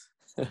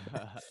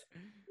 man.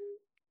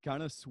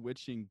 Kind of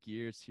switching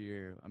gears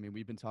here. I mean,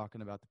 we've been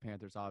talking about the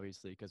Panthers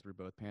obviously because we're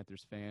both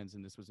Panthers fans,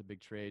 and this was a big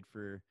trade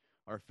for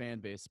our fan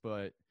base.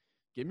 But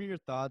give me your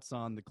thoughts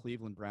on the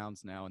Cleveland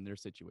Browns now and their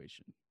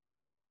situation.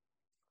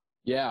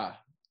 Yeah.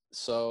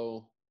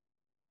 So,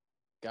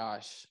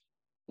 gosh,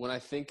 when I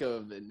think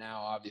of it now,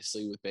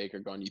 obviously with Baker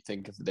gone, you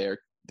think of their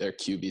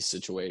QB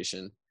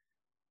situation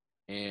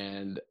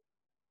and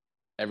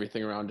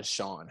everything around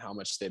Deshaun, how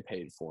much they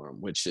paid for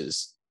him, which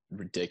is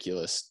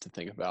ridiculous to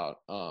think about.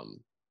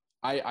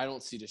 I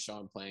don't see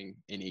Deshaun playing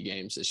any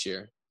games this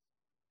year.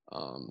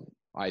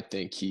 I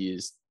think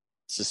he's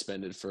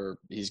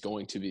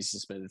going to be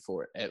suspended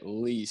for at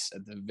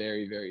the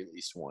very, very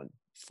least 1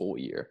 full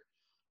year.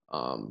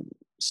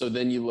 So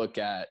then you look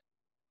at,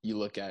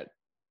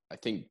 I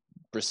think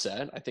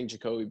I think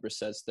Jacoby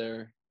Brissett's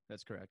there.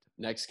 That's correct.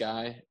 Next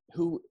guy,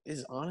 who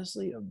is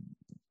honestly a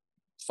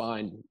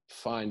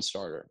fine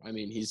starter. I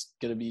mean, he's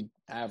gonna be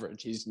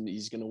average. He's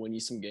gonna win you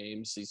some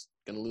games. He's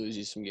gonna lose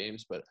you some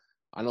games, but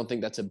I don't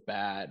think that's a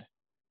bad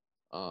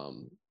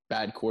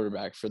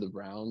quarterback for the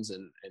Browns.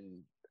 And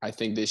I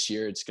think this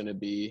year it's gonna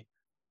be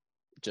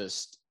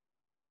just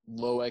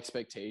low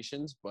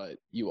expectations, but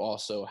you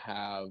also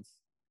have,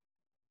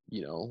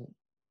 you know,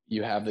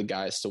 you have the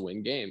guys to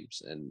win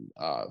games, and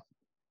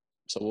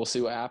so we'll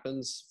see what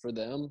happens for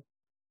them.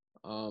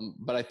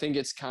 But I think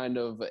it's kind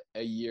of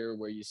a year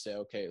where you say,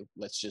 okay,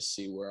 let's just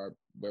see where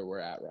we're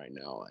at right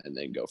now, and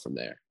then go from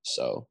there.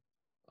 So,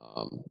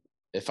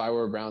 if I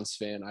were a Browns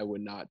fan, I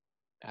would not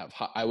have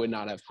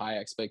high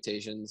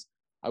expectations.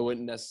 I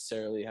wouldn't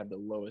necessarily have the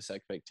lowest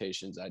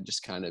expectations. I'd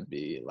just kind of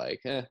be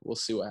like, we'll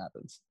see what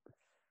happens.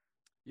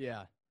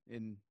 Yeah,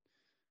 and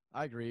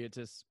I agree.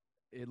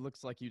 It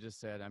looks like you just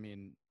said. I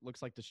mean,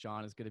 looks like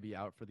Deshaun is going to be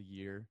out for the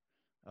year.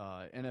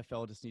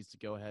 NFL just needs to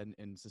go ahead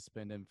and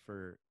suspend him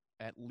for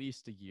at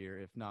least a year,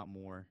 if not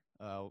more,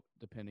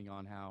 depending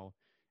on how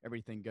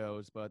everything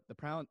goes. But the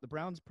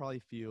Browns probably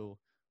feel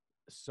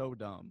so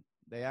dumb.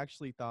 They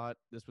actually thought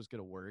this was going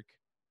to work,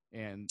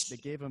 and they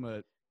gave him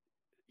a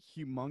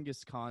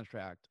humongous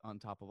contract on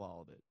top of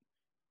all of it.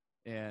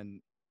 And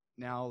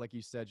now, like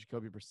you said,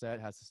 Jacoby Brissett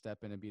has to step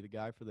in and be the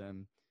guy for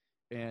them.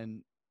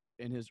 And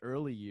in his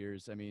early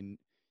years, I mean,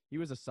 he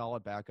was a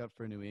solid backup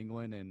for New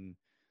England and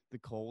the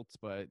Colts,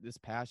 but this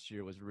past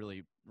year was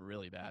really,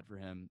 really bad for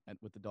him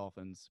with the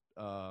Dolphins.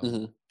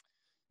 Mm-hmm.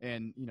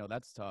 And,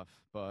 that's tough,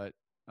 but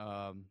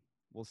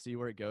we'll see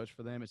where it goes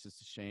for them. It's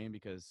just a shame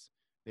because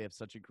they have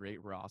such a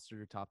great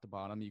roster top to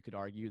bottom. You could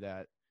argue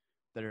that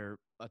they're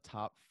a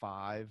top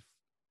 5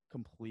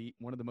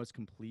 one of the most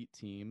complete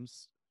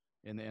teams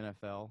in the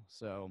NFL.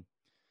 So,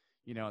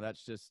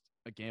 that's just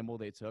a gamble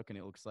they took, and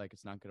it looks like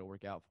it's not going to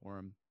work out for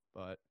them.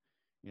 But,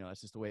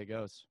 that's just the way it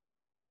goes.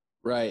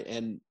 Right.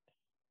 And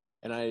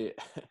I,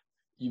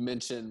 you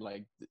mentioned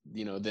like,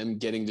 them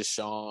getting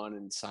Deshaun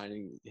and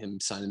signing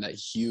that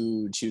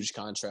huge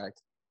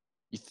contract.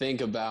 You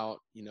think about,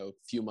 a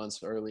few months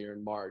earlier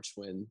in March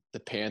when the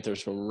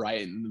Panthers were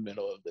right in the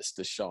middle of this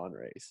Deshaun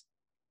race.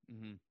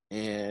 Mm-hmm.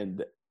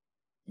 And,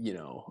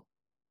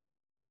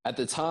 at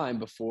the time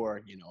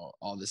before,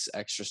 all this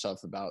extra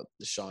stuff about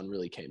Deshaun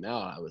really came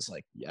out, I was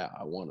like, yeah,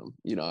 I want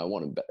him. I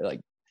want him.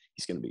 Like,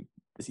 he's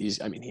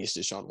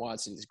Deshaun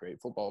Watson. He's a great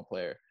football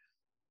player.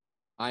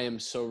 I am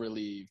so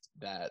relieved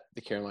that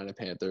the Carolina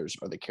Panthers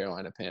are the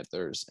Carolina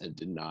Panthers and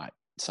did not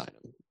sign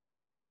him.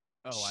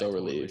 Oh, So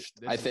relieved.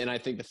 I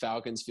this think the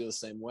Falcons feel the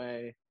same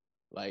way.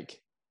 Like,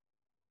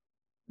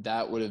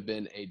 that would have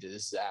been a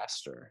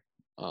disaster.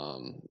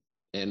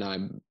 And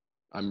I'm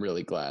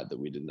really glad that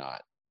we did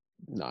not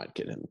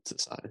get him to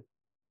sign.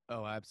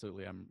 Oh,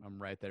 absolutely. I'm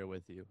right there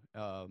with you.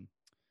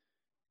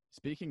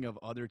 Speaking of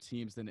other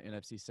teams in the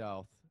NFC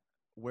South,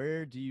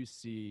 where do you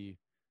see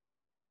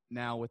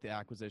now with the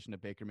acquisition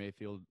of Baker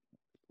Mayfield?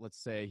 Let's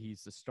say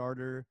he's the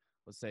starter.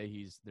 Let's say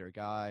he's their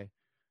guy.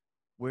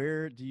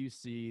 Where do you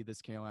see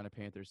this Carolina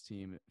Panthers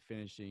team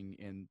finishing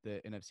in the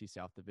NFC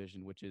South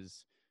division, which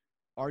is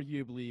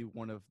arguably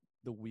one of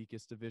the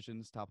weakest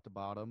divisions, top to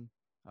bottom?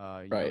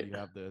 Right. You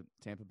have the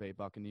Tampa Bay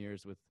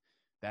Buccaneers with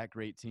that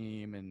great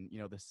team, and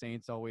the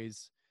Saints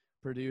always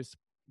produce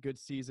good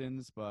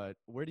seasons. But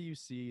where do you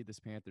see this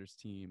Panthers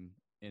team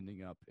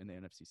ending up in the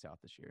NFC South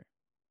this year?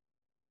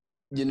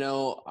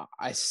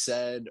 I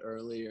said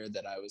earlier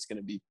that I was going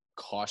to be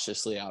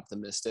cautiously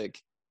optimistic.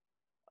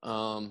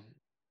 Um,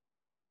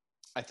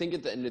 I think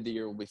at the end of the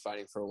year, we'll be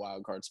fighting for a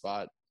wild card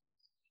spot.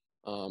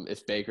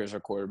 If Baker's our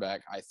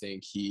quarterback, I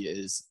think he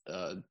is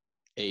a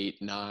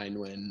 8-9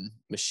 win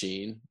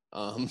machine.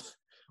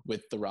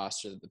 With the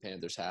roster that the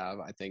Panthers have,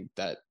 I think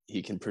that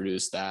he can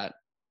produce that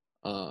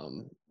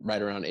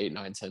right around 8,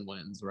 9, 10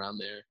 wins around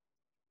there.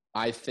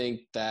 I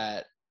think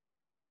that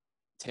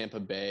Tampa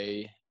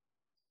Bay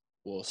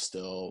will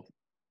still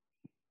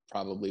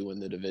probably win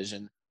the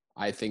division.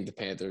 I think the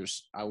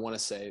Panthers, I want to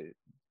say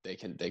they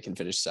can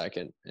finish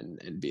second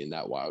and be in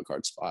that wild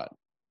card spot.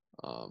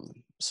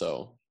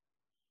 So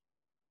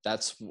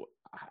that's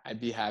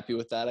I'd be happy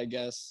with that, I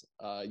guess.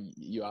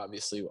 You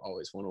obviously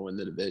always want to win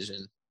the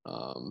division,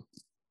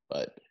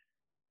 but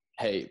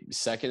hey,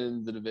 second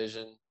in the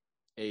division,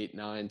 8,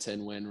 9,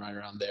 10 win right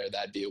around there.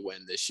 That'd be a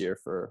win this year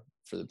for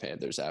the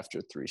Panthers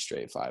after 3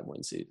 straight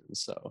 5-win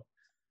seasons. So,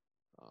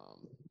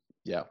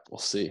 yeah, we'll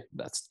see.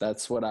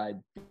 That's what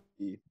I'd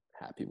be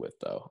happy with,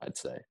 though. I'd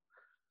say.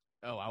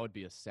 Oh, I would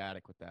be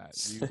ecstatic with that.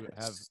 You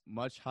have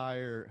much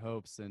higher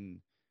hopes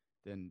than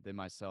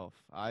myself.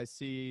 I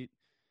see.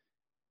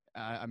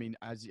 I mean,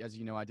 as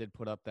you know, I did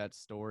put up that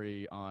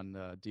story on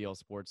the DL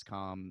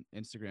Sportscom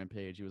Instagram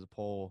page. It was a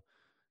poll.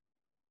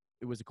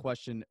 It was a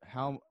question.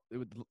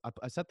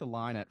 I set the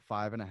line at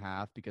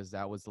 5.5 because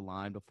that was the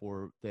line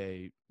before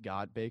they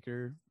got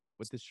Baker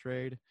with this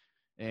trade,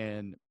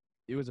 and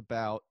it was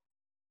about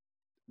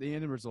the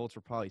end results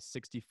were probably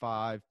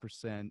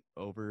 65%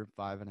 over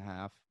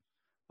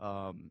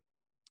 5.5.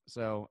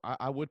 So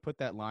I would put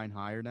that line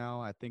higher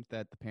now. I think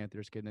that the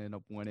Panthers could end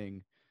up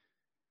winning.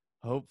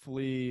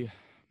 Hopefully,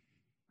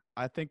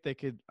 I think they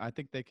could. I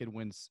think they could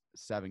win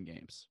 7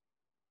 games.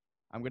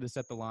 I'm going to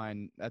set the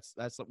line. That's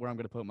where I'm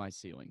going to put my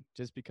ceiling,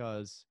 just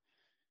because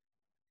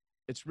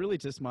it's really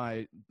just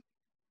my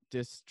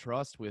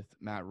distrust with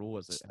Matt Rule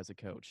as a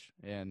coach,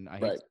 and I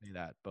hate Right. to say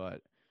that,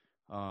 but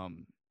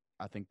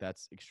I think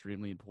that's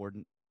extremely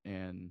important,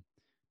 and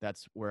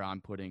that's where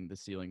I'm putting the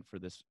ceiling for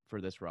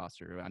this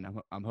roster. And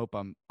I'm hope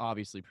I'm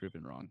obviously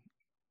proven wrong.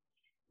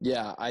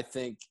 Yeah, I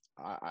think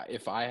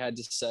if I had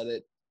to set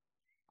it,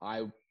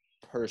 I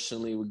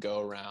personally would go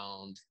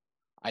around.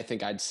 I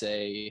think I'd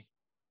say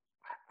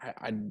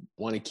I'd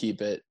want to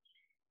keep it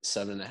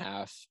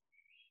 7.5,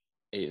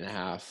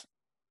 8.5,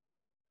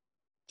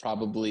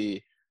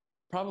 probably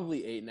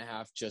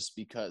 8.5, just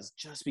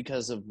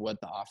because of what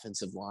the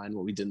offensive line,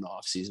 what we did in the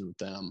offseason with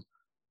them.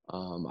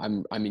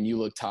 I mean, you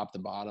look top to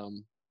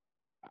bottom.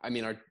 I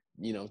mean, our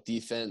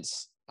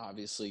defense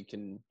obviously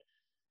can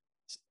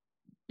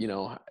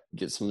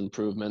get some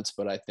improvements,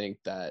 but I think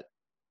that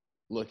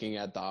looking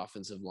at the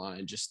offensive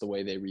line, just the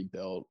way they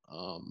rebuilt,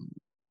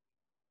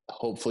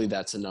 hopefully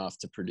that's enough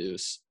to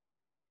produce.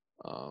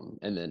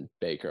 And then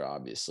Baker,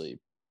 obviously.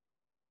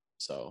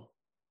 So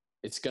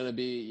it's going to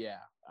be, yeah,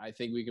 I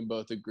think we can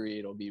both agree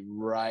it'll be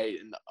right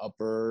in the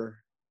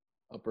upper,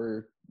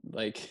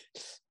 like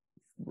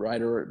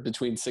right or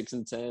between 6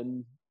 and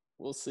 10.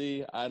 We'll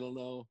see. I don't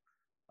know.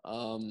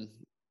 Um,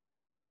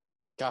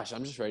 Gosh,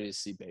 I'm just ready to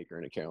see Baker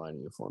in a Carolina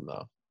uniform,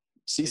 though.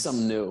 See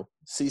something It's new.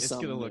 See it's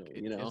something gonna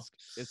new, look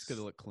it's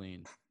gonna look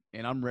clean,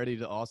 and I'm ready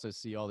to also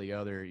see all the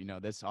other.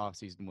 This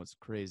offseason was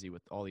crazy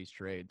with all these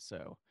trades,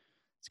 so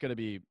it's gonna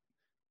be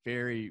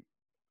very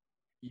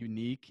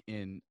unique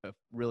and a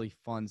really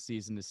fun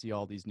season to see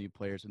all these new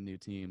players and new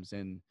teams.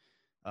 And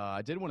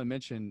I did want to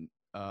mention,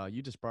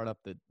 you just brought up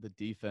the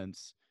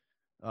defense.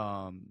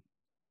 Um,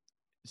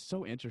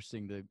 so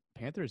interesting. The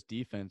Panthers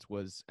defense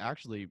was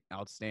actually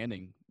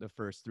outstanding the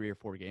first 3 or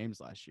 4 games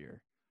last year,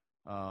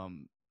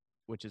 um,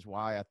 which is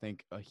why I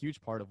think a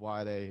huge part of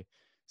why they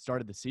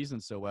started the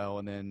season so well.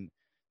 And then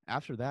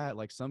after that,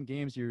 like some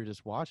games you were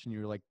just watching,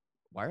 you were like,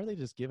 why are they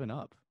just giving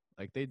up?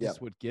 Like Yeah.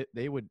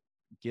 they would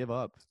give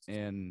up.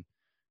 And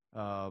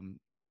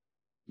um,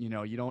 you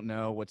don't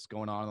know what's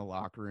going on in the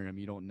locker room.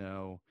 You don't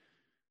know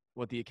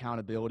what the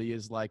accountability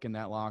is like in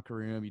that locker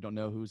room. You don't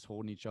know who's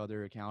holding each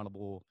other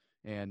accountable.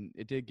 And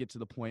it did get to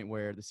the point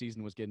where the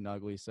season was getting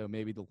ugly. So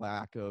maybe the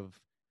lack of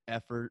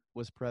effort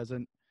was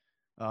present.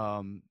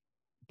 Um,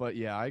 but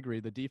yeah, I agree.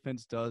 The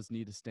defense does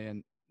need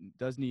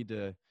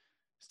to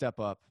step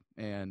up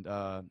and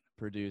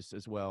produce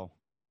as well.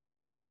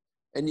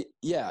 And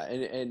yeah,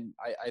 and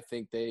I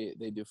think they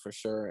do for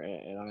sure.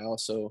 And I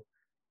also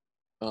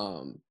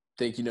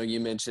think, you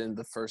mentioned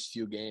the first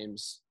few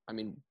games. I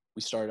mean,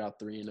 we started out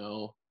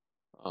 3-0.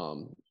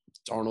 Um,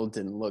 Darnold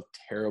didn't look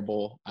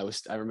terrible.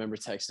 I remember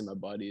texting my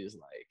buddies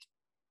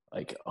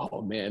like,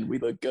 oh man, we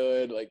look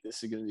good. Like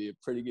this is gonna be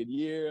a pretty good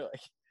year.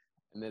 Like,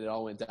 and then it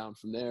all went down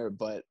from there.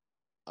 But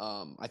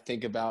I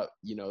think about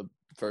the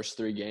first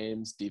 3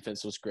 games,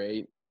 defense was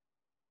great,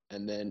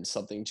 and then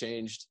something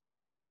changed,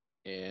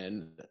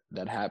 and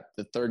that happened.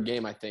 The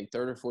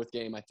third or fourth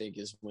game, I think,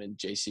 is when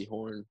J.C.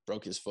 Horn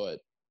broke his foot.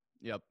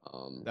 Yep,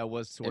 that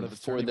was sort And of the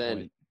before turning then,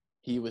 point.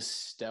 he was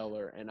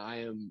stellar, and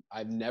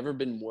I've never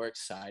been more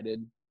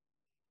excited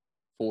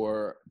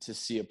to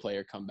see a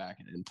player come back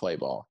and play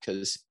ball,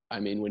 because I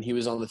mean, when he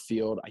was on the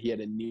field, he had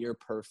a near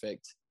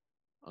perfect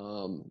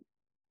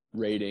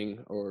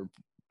rating, or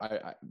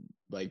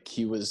like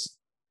he was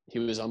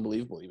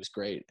unbelievable. He was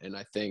great, and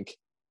I think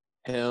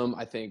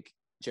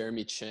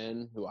Jeremy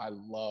Chin, who I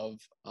love.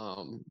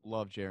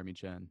 Love Jeremy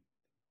Chen.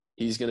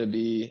 He's gonna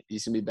be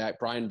back.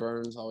 Brian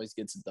Burns always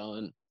gets it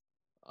done.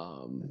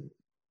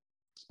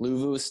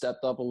 Luvu has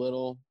stepped up a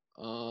little.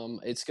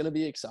 It's gonna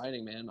be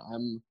exciting, man.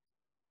 I'm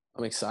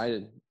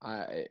excited.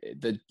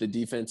 The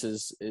defense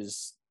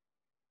is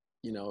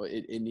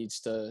it needs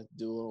to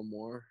do a little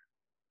more.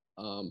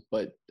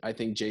 But I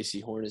think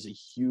J.C. Horn is a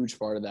huge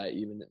part of that,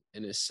 even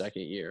in his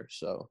second year.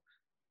 So,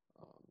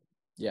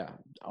 yeah,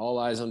 all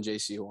eyes on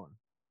J.C. Horn.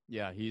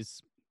 Yeah,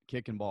 he's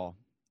kicking ball,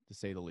 to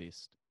say the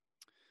least.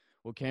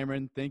 Well,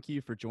 Cameron, thank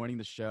you for joining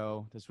the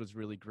show. This was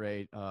really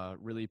great.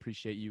 Really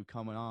appreciate you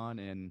coming on,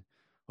 and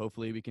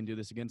hopefully we can do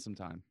this again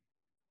sometime.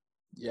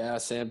 Yeah,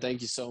 Sam,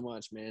 thank you so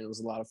much, man. It was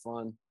a lot of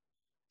fun.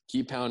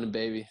 Keep pounding,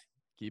 baby.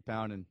 Keep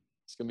pounding.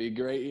 It's going to be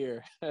a great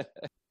year.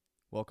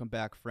 Welcome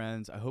back,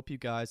 friends. I hope you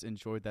guys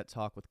enjoyed that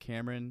talk with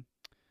Cameron.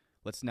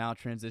 Let's now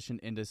transition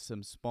into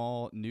some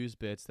small news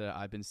bits that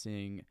I've been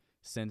seeing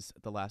since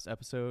the last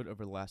episode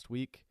over the last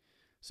week.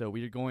 So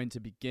we are going to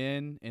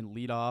begin and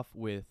lead off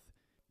with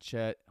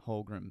Chet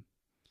Holmgren.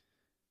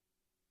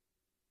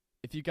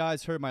 If you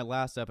guys heard my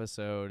last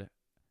episode,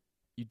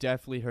 you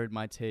definitely heard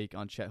my take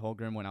on Chet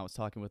Holmgren when I was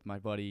talking with my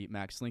buddy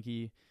Max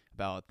Slinky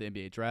about the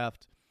NBA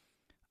draft.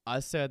 I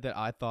said that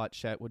I thought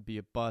Chet would be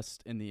a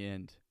bust in the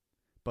end,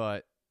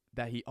 but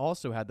that he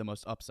also had the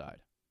most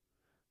upside.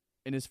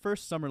 In his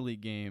first summer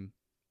league game,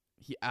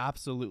 he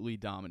absolutely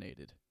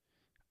dominated.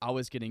 I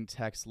was getting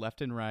texts left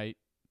and right.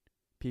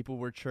 People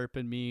were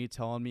chirping me,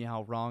 telling me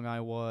how wrong I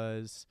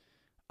was.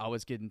 I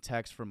was getting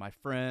texts from my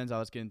friends. I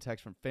was getting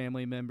texts from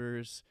family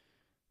members.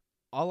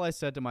 All I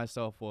said to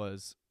myself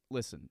was,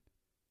 listen,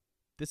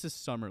 this is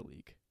summer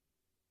league.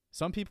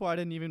 Some people I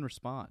didn't even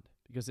respond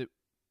because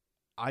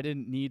I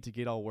didn't need to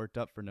get all worked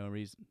up for no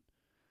reason.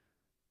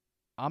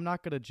 I'm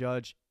not going to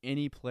judge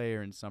any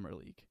player in summer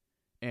league.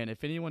 And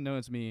if anyone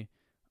knows me,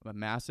 I'm a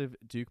massive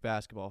Duke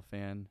basketball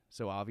fan.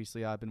 So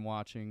obviously I've been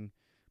watching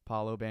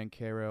Paolo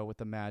Banchero with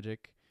the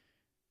Magic.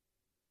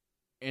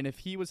 And if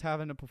he was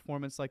having a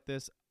performance like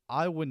this,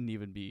 I wouldn't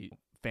even be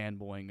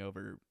fanboying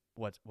over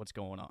what's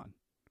going on.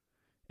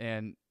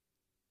 And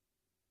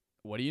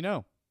what do you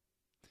know?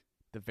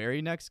 The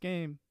very next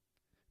game,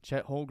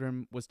 Chet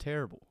Holmgren was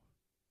terrible.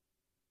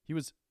 He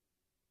was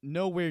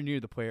nowhere near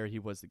the player he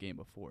was the game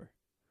before.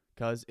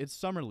 Because it's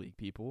summer league,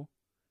 people.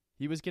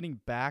 He was getting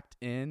backed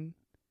in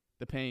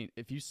the paint.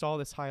 If you saw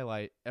this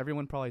highlight,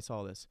 everyone probably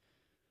saw this.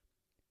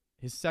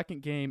 His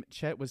second game,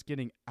 Chet was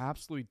getting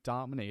absolutely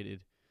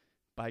dominated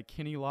by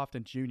Kenny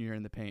Lofton Jr.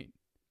 in the paint.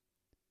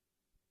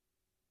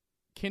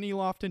 Kenny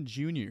Lofton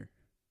Jr.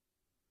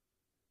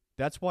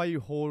 That's why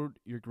you hold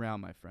your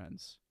ground, my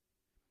friends.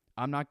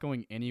 I'm not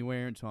going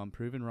anywhere until I'm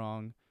proven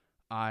wrong.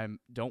 I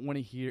don't want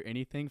to hear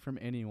anything from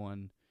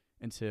anyone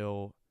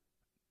until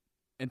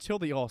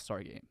the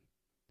All-Star game.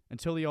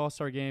 Until the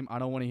All-Star game, I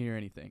don't want to hear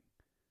anything.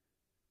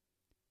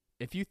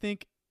 If you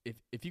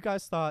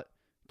guys thought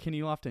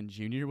Kenny Lofton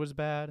Jr. was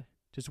bad,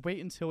 just wait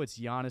until it's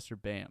Giannis or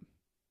Bam.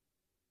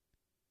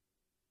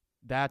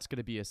 That's going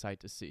to be a sight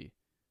to see.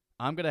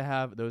 I'm going to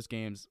have those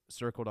games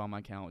circled on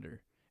my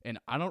calendar. And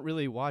I don't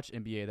really watch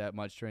NBA that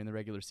much during the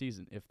regular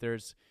season. If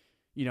there's,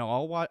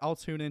 I'll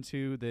tune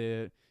into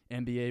the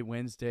NBA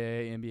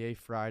Wednesday, NBA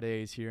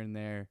Fridays here and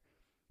there.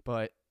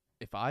 But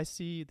if I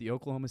see the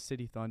Oklahoma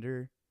City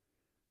Thunder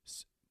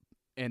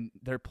and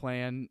they're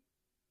playing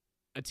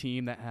a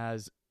team that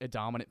has a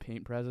dominant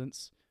paint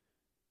presence,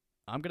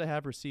 I'm going to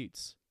have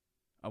receipts.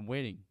 I'm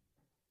waiting.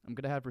 I'm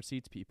going to have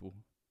receipts, people.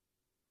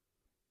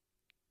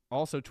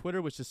 Also,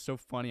 Twitter was just so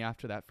funny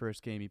after that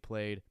first game he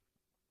played.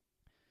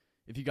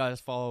 If you guys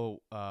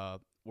follow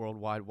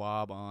Worldwide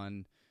Wob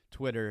on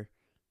Twitter,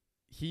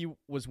 he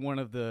was one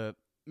of the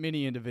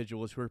many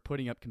individuals who were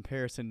putting up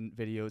comparison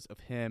videos of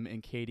him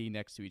and KD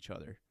next to each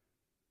other.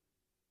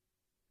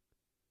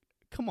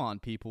 Come on,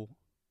 people.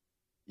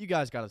 You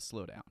guys got to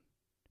slow down.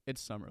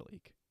 It's Summer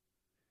League.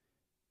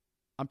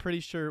 I'm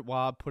pretty sure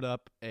Wob put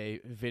up a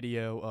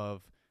video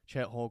of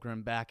Chet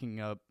Holmgren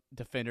backing up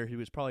defender who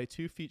was probably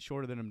 2 feet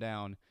shorter than him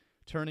down,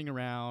 turning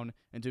around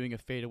and doing a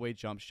fadeaway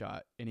jump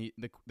shot. And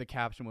the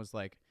caption was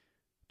like,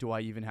 "Do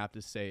I even have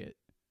to say it?"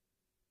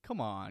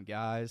 Come on,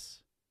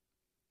 guys.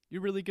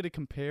 You're really going to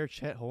compare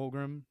Chet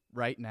Holmgren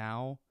right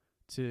now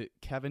to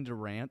Kevin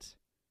Durant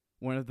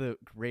one of the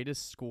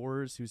greatest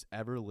scorers who's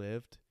ever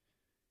lived,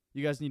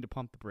 you guys need to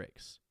pump the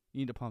brakes. You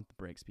need to pump the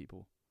brakes,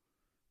 people.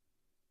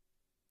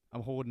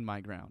 I'm holding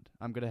my ground.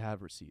 I'm going to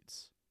have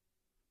receipts.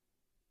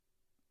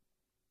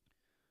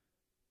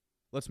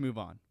 Let's move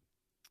on.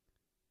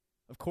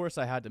 Of course,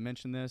 I had to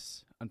mention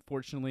this.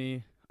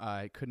 Unfortunately,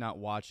 I could not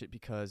watch it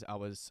because I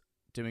was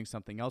doing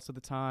something else at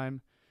the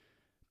time.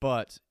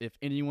 But if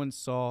anyone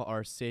saw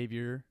our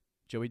savior,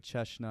 Joey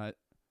Chestnut,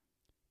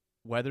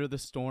 weather the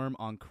storm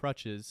on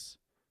crutches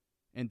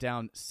and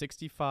down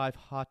 65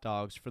 hot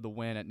dogs for the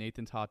win at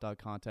Nathan's Hot Dog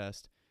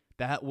Contest,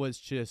 that was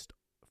just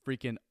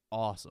freaking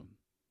awesome.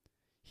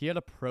 He had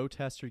a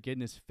protester get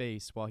in his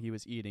face while he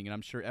was eating, and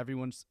I'm sure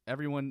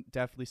everyone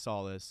definitely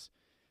saw this.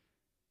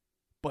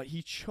 But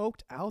he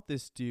choked out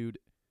this dude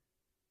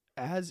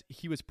as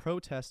he was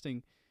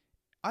protesting.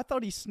 I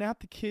thought he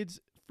snapped the kid's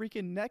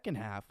freaking neck in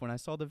half when I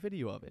saw the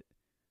video of it.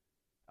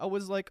 I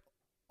was like,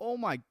 oh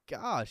my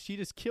gosh, he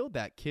just killed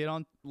that kid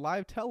on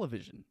live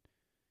television.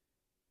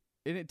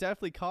 And it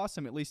definitely cost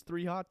him at least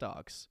 3 hot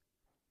dogs.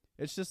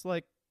 It's just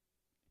like,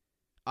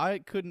 I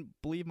couldn't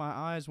believe my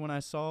eyes when I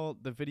saw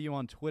the video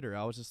on Twitter.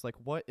 I was just like,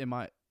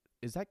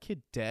 is that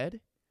kid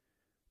dead?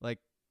 Like,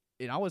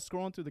 and I was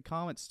scrolling through the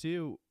comments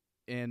too,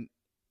 and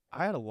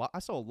I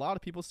saw a lot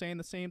of people saying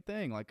the same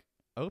thing. Like,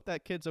 I hope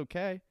that kid's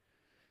okay.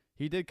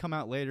 He did come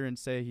out later and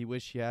say he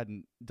wished he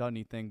hadn't done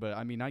anything, but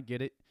I mean, I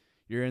get it.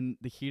 You're in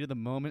the heat of the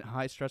moment,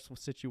 high stressful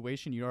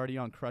situation. You're already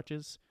on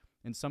crutches,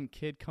 and some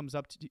kid comes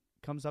up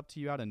to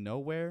you out of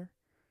nowhere.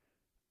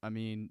 I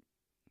mean,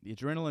 the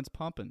adrenaline's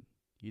pumping.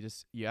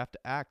 You have to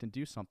act and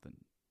do something.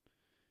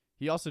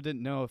 He also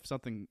didn't know if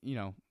something,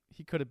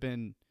 he could have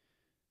been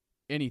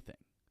anything.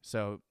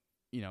 So,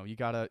 you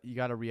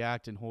gotta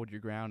react and hold your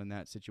ground in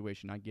that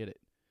situation. I get it.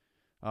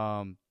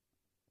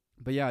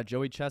 But yeah,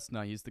 Joey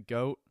Chestnut, he's the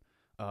GOAT.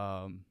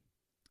 I'm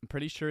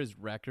pretty sure his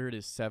record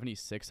is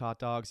 76 hot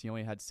dogs. He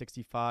only had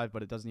 65,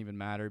 but it doesn't even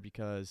matter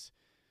because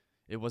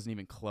it wasn't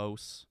even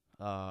close.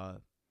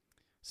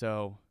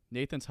 So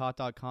Nathan's Hot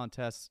Dog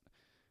Contest,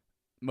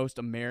 most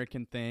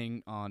American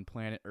thing on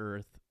planet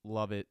Earth.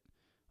 Love it.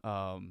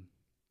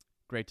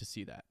 Great to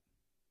see that.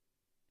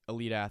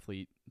 Elite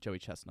athlete, Joey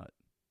Chestnut.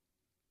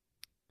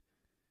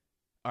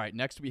 All right,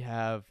 next we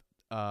have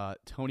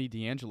Tony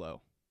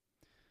DeAngelo.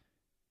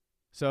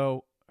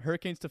 So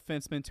Hurricanes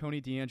defenseman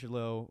Tony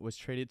DeAngelo was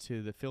traded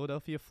to the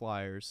Philadelphia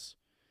Flyers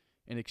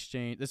in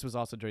exchange. This was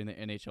also during the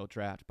NHL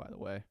draft, by the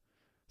way.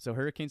 So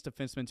Hurricanes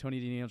defenseman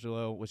Tony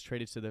DeAngelo was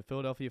traded to the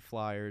Philadelphia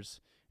Flyers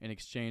in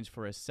exchange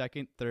for a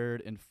 2nd, 3rd,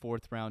 and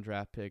 4th round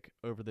draft pick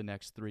over the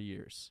next 3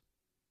 years.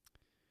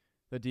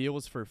 The deal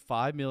was for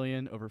 $5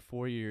 million over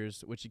 4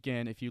 years, which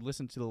again, if you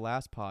listen to the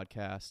last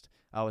podcast,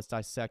 I was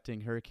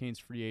dissecting Hurricanes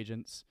free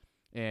agents,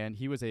 and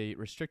he was a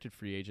restricted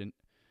free agent,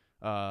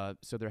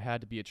 so there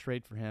had to be a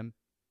trade for him.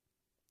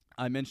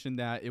 I mentioned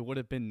that it would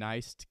have been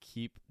nice to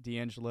keep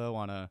DeAngelo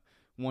on a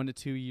 1 to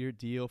 2 year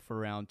deal for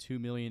around $2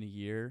 million a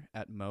year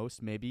at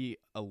most, maybe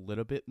a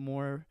little bit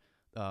more.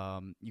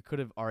 You could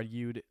have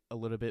argued a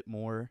little bit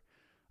more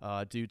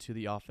due to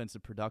the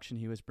offensive production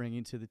he was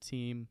bringing to the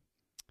team.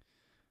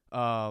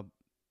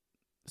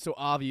 So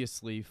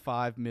obviously,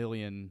 $5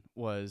 million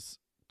was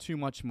too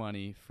much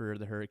money for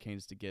the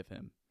Hurricanes to give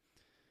him.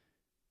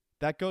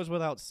 That goes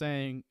without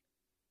saying.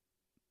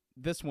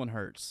 This one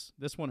hurts.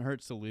 This one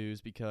hurts to lose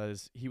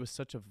because he was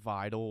such a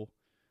vital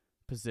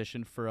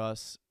position for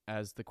us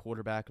as the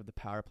quarterback of the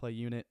power play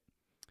unit.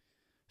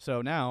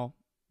 So now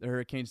the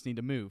Hurricanes need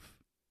to move.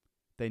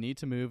 They need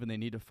to move, and they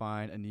need to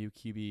find a new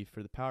QB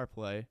for the power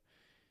play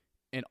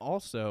and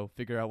also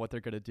figure out what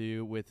they're going to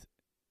do with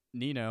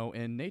Nino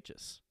and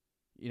Natchez.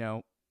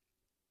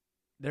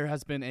 There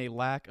has been a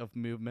lack of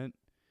movement,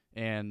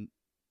 and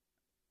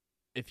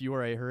if you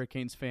are a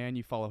Hurricanes fan,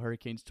 you follow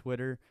Hurricanes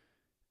Twitter,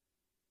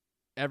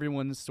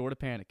 everyone's sort of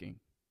panicking,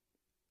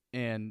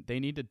 and they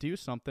need to do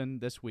something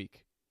this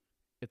week.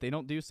 If they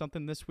don't do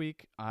something this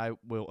week,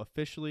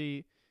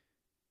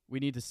 we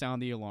need to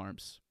sound the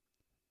alarms.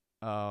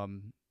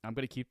 I'm going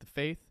to keep the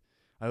faith.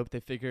 I hope they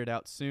figure it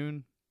out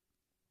soon.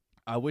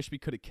 I wish we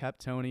could have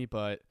kept Tony,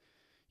 but,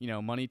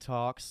 money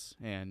talks,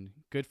 and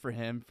good for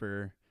him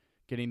for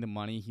getting the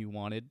money he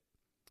wanted.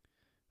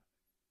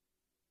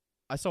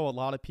 I saw a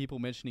lot of people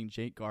mentioning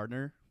Jake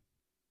Gardner.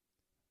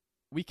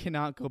 We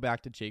cannot go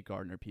back to Jake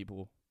Gardner,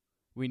 people.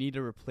 We need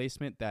a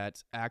replacement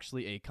that's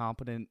actually a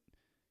competent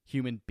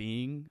human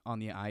being on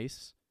the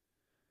ice.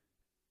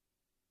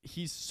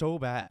 He's so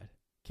bad.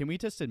 Can we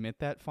just admit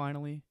that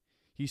finally?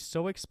 He's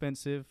so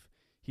expensive.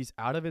 He's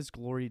out of his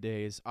glory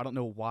days. I don't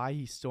know why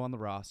he's still on the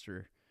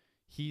roster.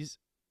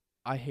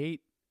 I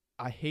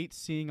hate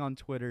seeing on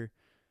Twitter,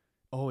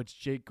 oh, it's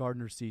Jake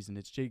Gardner season.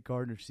 It's Jake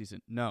Gardner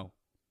season. No.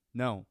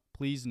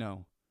 Please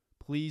no.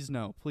 Please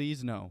no.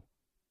 Please no.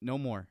 No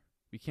more.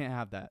 We can't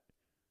have that.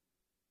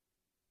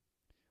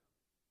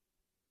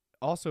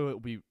 Also, it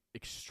would be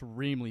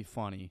extremely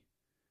funny.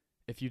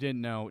 If you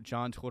didn't know,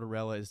 John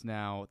Tortorella is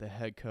now the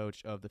head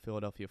coach of the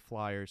Philadelphia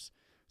Flyers.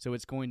 So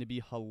it's going to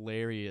be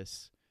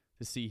hilarious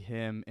to see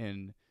him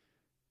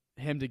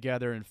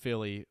together in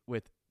Philly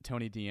with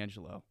Tony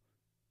D'Angelo.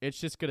 It's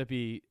just going to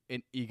be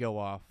an ego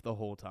off the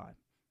whole time.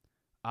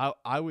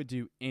 I would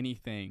do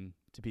anything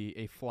to be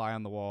a fly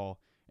on the wall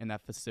in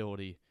that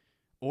facility,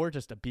 or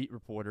just a beat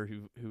reporter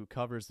who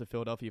covers the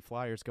Philadelphia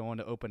Flyers going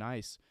to open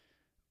ice,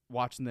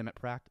 watching them at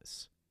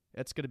practice.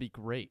 It's going to be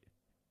great.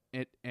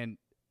 I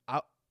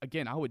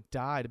would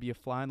die to be a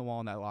fly on the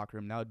wall in that locker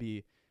room.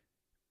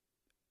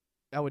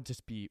 That would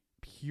just be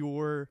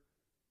pure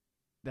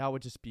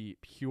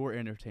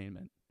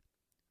entertainment.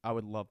 I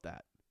would love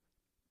that.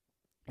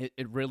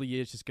 It really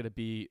is just going to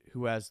be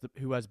who has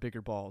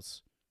bigger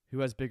balls. Who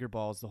has bigger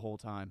balls the whole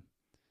time.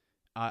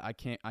 I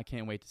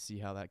can't wait to see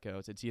how that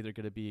goes. It's either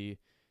going to be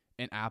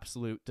an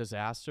absolute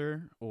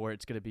disaster or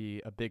it's going to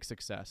be a big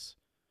success.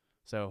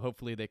 So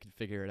hopefully they can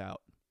figure it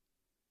out.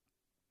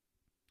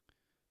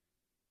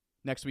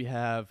 Next we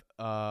have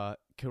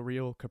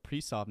Kirill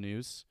Kaprizov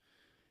news.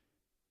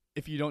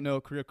 If you don't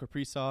know Kirill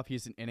Kaprizov,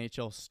 he's an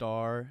NHL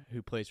star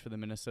who plays for the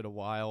Minnesota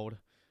Wild.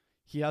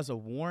 He has a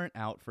warrant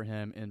out for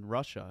him in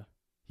Russia.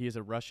 He is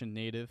a Russian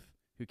native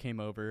who came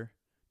over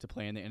to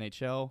play in the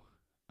NHL.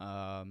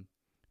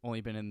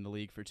 Only been in the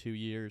league for 2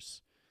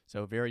 years,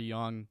 so very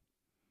young.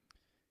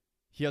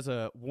 He has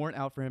a warrant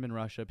out for him in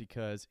Russia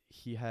because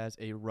he has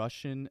a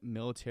Russian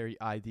military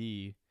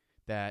ID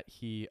that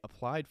he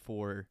applied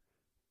for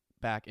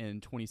back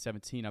in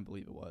 2017, I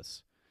believe it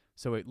was.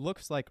 So it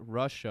looks like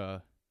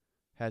Russia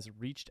has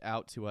reached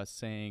out to us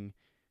saying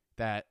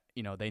that,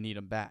 they need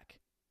him back.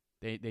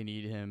 They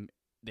need him.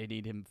 They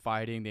need him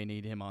fighting. They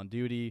need him on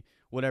duty,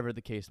 whatever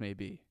the case may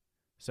be.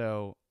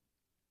 So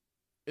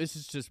this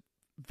is just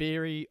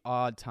very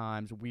odd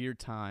times, weird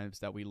times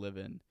that we live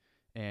in,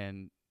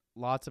 and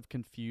lots of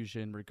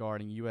confusion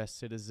regarding U.S.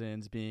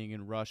 citizens being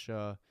in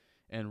Russia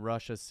and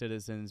Russia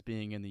citizens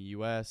being in the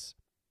U.S.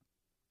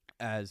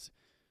 As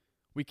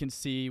we can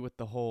see with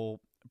the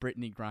whole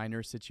Brittany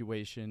Griner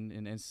situation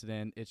and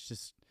incident, it's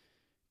just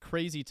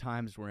crazy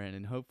times we're in,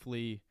 and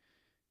hopefully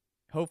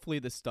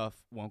this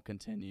stuff won't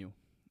continue.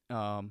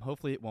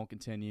 Hopefully it won't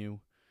continue.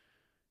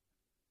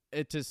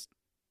 It's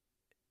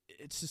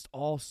just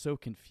all so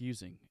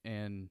confusing,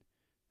 and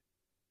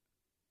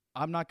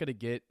I'm not going to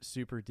get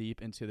super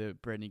deep into the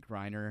Brittany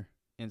Griner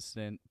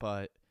incident,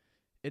 but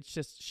it's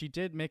just, she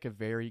did make a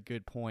very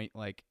good point.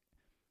 Like,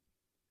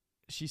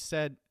 she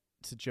said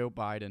to Joe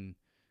Biden,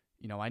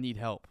 I need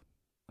help.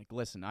 Like,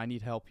 listen, I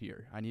need help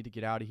here. I need to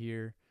get out of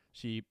here.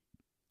 She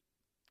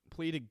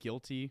pleaded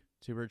guilty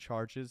to her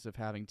charges of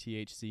having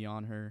THC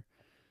on her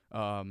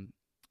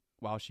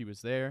while she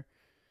was there,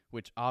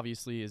 which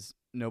obviously is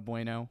no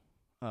bueno.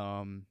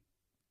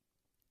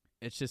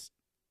 It's just,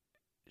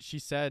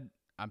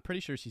 I'm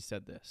pretty sure she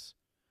said this: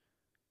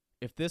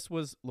 if this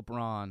was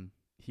LeBron,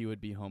 he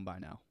would be home by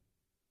now.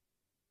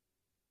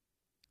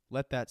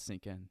 Let that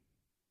sink in.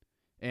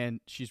 And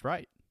she's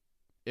right.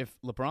 If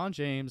LeBron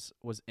James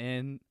was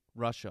in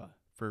Russia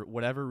for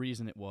whatever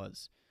reason it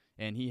was,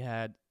 and he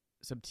had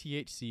some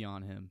THC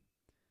on him,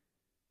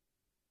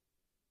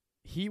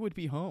 he would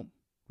be home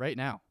right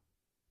now.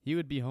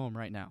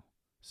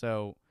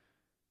 So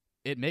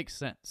it makes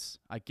sense.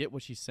 I get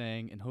what she's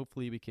saying, and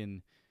hopefully we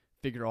can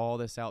figure all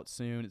this out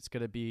soon. It's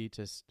going to be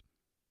just,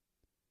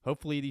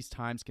 hopefully these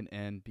times can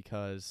end,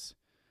 because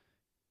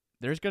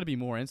there's going to be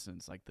more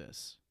incidents like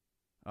this.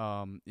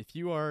 If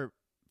you are,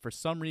 for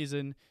some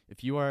reason,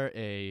 if you are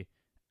a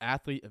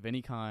athlete of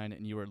any kind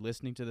and you are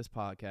listening to this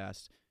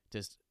podcast,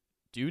 just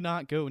do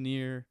not go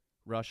near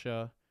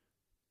Russia.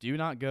 Do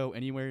not go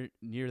anywhere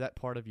near that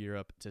part of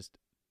Europe. Just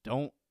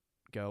don't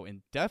go,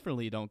 and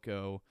definitely don't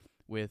go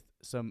with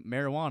some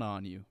marijuana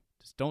on you.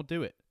 Just don't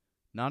do it.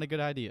 Not a good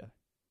idea.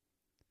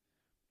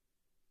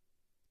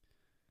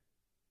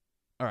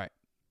 All right,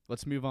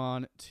 let's move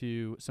on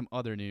to some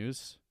other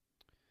news.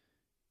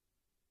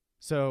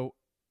 So,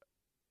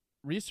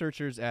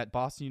 researchers at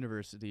Boston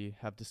University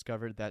have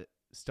discovered that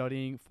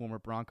studying former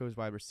Broncos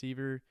wide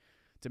receiver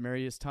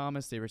Demaryius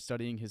Thomas, they were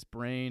studying his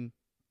brain.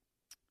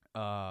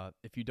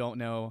 If you don't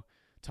know,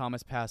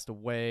 Thomas passed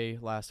away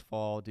last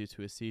fall due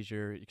to a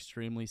seizure.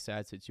 Extremely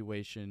sad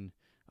situation.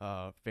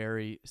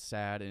 Very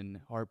sad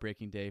and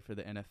heartbreaking day for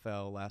the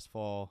NFL last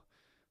fall.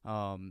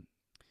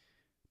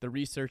 The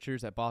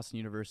researchers at Boston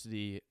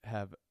University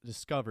have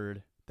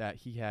discovered that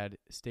he had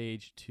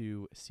stage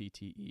 2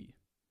 CTE.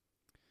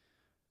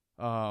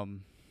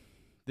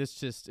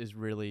 This is just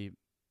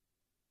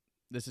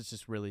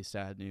really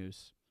sad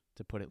news,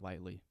 to put it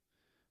lightly.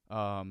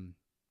 All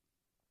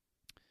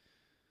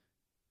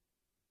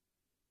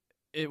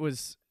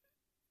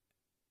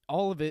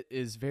of it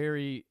is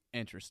very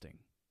interesting.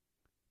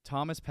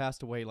 Thomas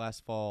passed away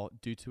last fall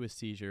due to a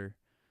seizure,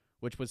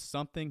 which was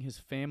something his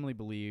family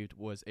believed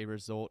was a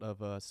result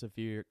of a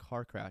severe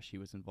car crash he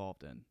was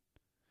involved in.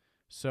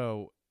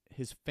 So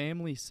his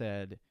family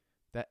said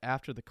that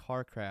after the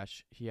car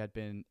crash, he had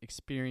been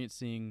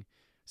experiencing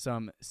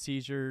some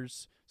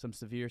seizures, some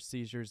severe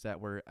seizures that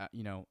were,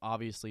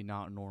 obviously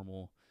not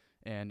normal.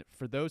 And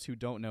for those who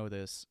don't know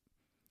this,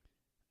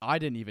 I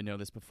didn't even know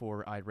this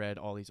before I read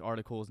all these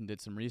articles and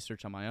did some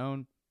research on my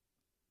own.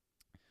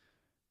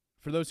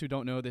 For those who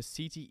don't know this,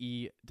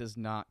 CTE does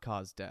not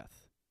cause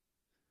death.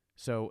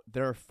 So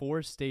there are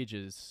 4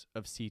 stages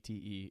of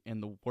CTE,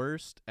 and the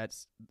worst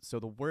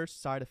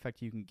side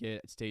effect you can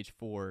get at stage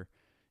 4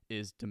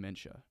 is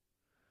dementia.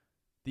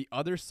 The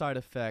other side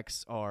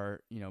effects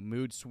are,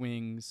 mood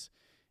swings,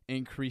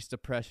 increased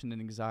depression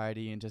and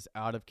anxiety, and just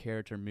out of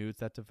character moods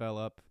that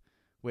develop,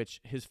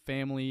 which his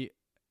family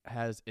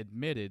has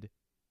admitted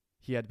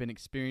he had been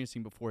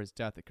experiencing before his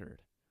death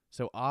occurred.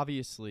 So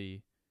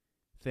obviously,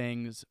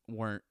 things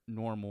weren't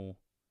normal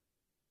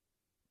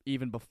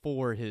even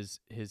before his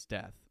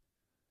death.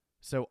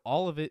 So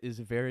all of it is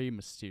very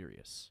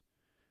mysterious.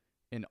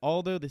 And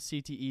although the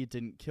CTE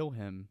didn't kill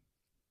him,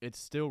 it's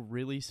still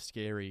really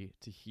scary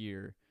to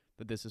hear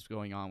that this is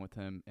going on with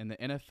him. And the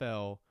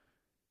NFL,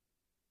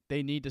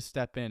 they need to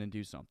step in and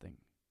do something.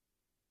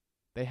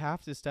 They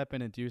have to step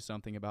in and do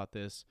something about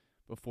this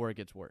before it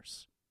gets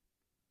worse.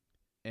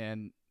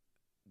 And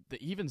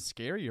the even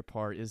scarier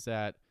part is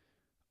that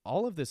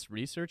all of this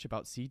research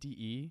about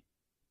CTE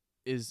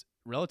is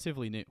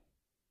relatively new.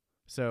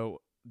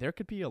 So there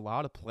could be a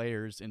lot of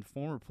players and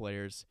former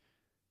players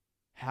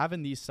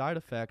having these side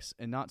effects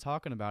and not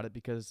talking about it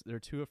because they're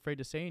too afraid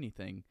to say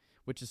anything,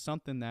 which is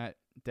something that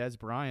Des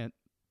Bryant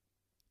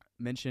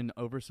mentioned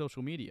over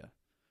social media.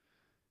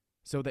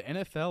 So the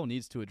NFL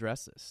needs to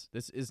address this.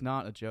 This is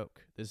not a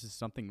joke. This is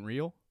something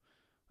real.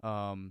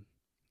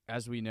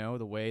 As we know,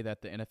 the way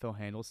that the NFL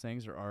handles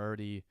things are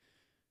already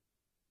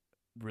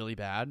really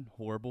bad,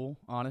 horrible,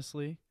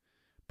 honestly.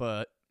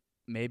 But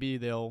maybe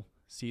they'll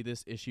see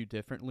this issue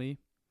differently.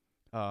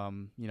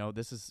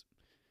 This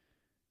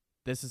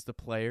is the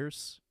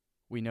players.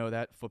 We know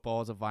that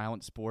football is a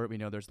violent sport. We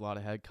know there's a lot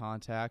of head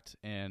contact,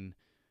 and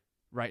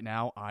right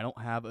now I don't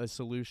have a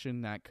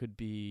solution that could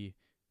be,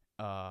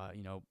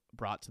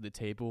 brought to the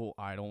table.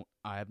 I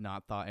have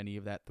not thought any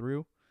of that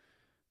through,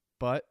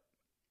 but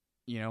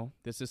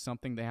this is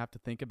something they have to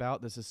think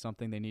about. This is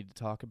something they need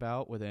to talk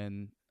about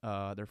within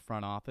their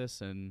front office,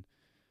 and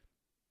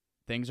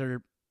things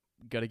are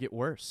gonna get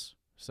worse.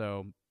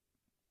 So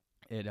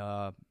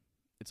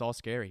it's all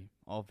scary,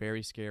 all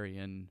very scary,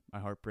 and my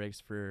heart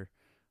breaks for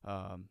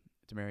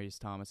Demaryius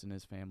Thomas and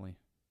his family.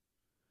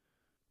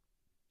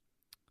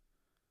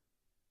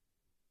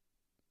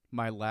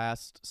 My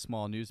last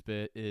small news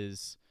bit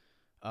is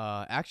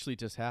actually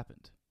just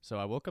happened. So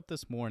I woke up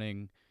this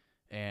morning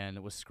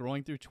and was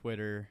scrolling through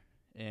Twitter,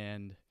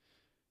 and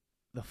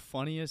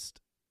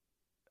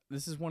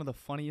this is one of the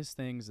funniest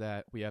things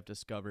that we have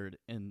discovered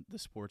in the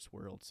sports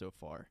world so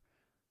far.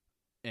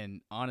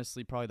 And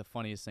honestly, probably the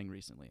funniest thing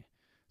recently.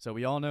 So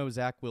we all know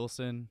Zach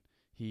Wilson.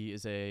 He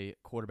is a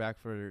quarterback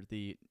for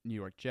the New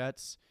York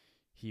Jets.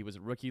 He was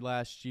a rookie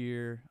last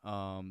year.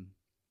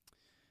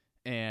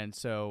 And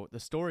so the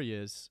story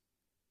is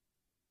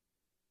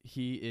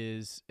he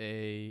is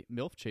a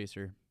MILF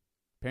chaser.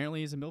 Apparently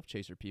he's a MILF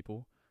chaser,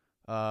 people.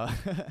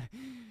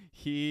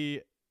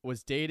 He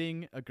was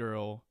dating a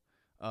girl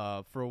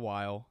for a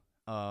while.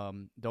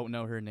 Don't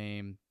know her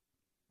name.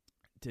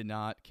 Did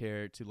not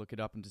care to look it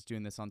up. I'm just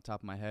doing this on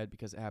top of my head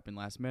because it happened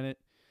last minute.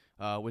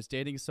 Was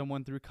dating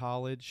someone through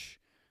college.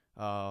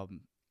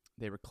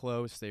 They were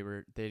close. They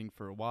were dating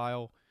for a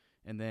while.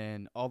 And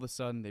then all of a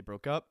sudden they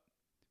broke up.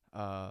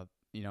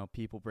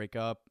 People break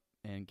up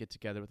and get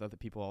together with other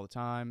people all the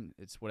time.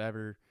 It's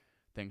whatever.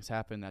 Things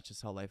happen. That's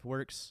just how life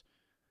works.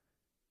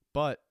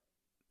 But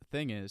the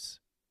thing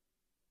is,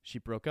 she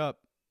broke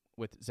up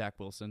with Zach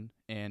Wilson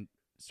and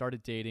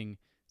started dating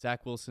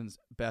Zach Wilson's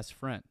best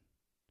friend,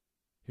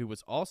 who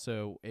was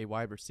also a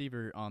wide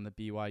receiver on the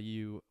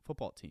BYU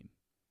football team.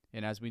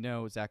 And as we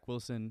know, Zach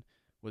Wilson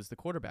was the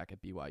quarterback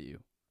at BYU.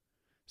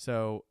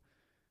 So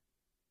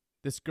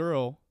this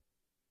girl,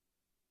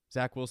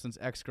 Zach Wilson's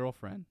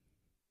ex-girlfriend,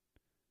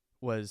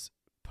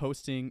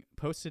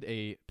 posted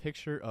a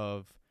picture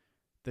of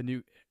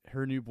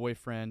her new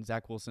boyfriend,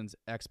 Zach Wilson's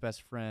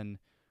ex-best friend,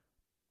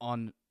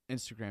 on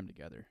Instagram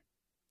together.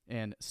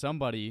 And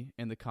somebody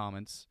in the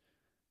comments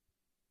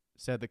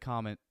said the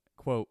comment,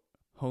 quote,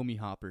 "homie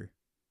hopper."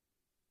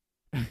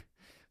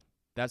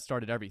 That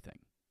started everything.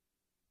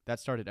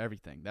 That's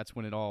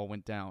when it all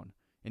went down.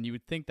 And you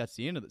would think that's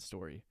the end of the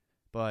story,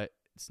 but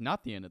it's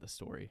not the end of the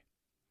story.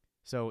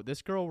 So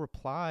this girl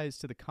replies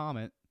to the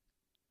comment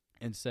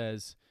and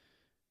says,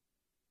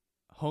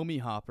 "homie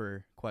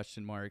hopper,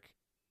 question mark.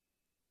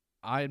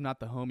 I am not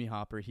the homie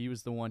hopper. He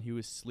was the one who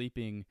was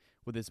sleeping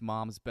with his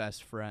mom's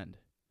best friend."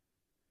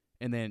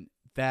 And then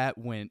that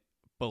went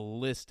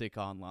ballistic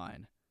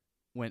online,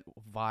 went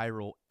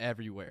viral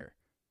everywhere.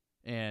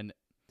 And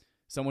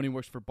someone who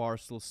works for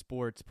Barstool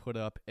Sports put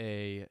up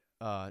a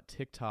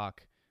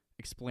TikTok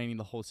explaining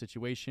the whole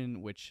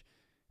situation, which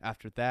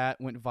after that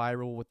went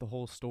viral with the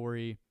whole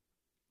story.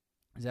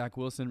 Zach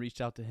Wilson reached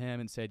out to him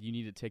and said, "You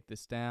need to take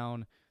this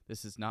down.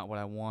 This is not what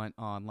I want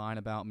online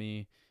about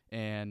me."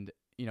 And,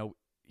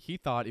 he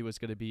thought it was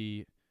going to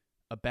be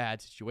a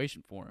bad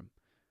situation for him.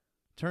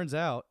 Turns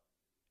out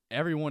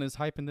everyone is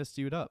hyping this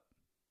dude up.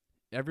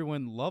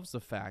 Everyone loves the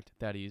fact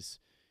that he's,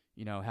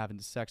 having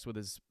sex with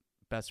his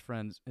best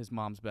friend, his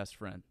mom's best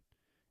friend.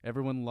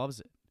 Everyone loves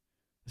it.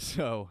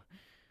 So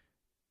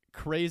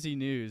crazy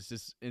news.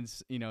 Just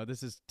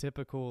this is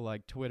typical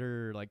like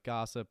Twitter like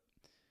gossip,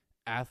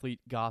 athlete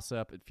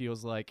gossip. It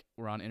feels like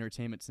we're on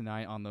Entertainment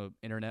Tonight on the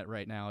internet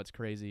right now. It's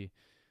crazy.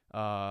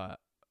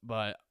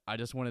 But I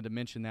just wanted to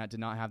mention that.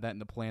 Did not have that in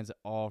the plans at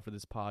all for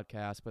this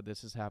podcast, but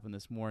this has happened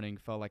this morning.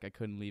 Felt like I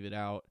couldn't leave it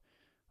out.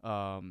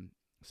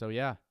 So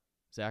yeah,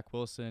 Zach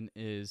Wilson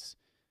he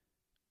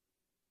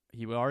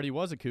already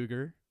was a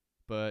Cougar,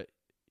 but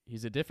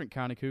he's a different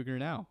kind of Cougar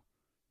now.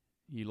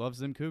 He loves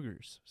them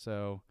Cougars.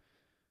 So,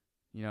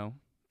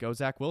 go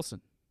Zach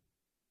Wilson.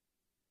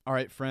 All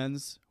right,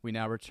 friends, we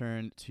now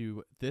return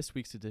to this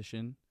week's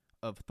edition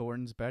of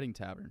Thornton's Betting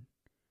Tavern.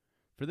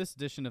 For this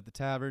edition of the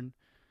Tavern,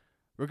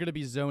 we're going to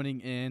be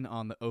zoning in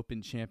on the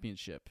Open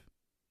Championship.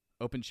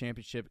 Open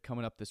Championship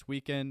coming up this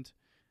weekend.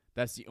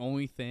 That's the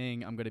only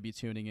thing I'm going to be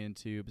tuning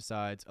into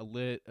besides a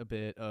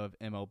bit of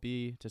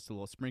MLB, just a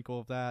little sprinkle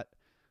of that.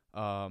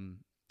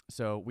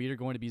 So we are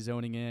going to be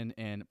zoning in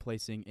and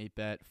placing a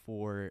bet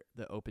for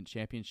the Open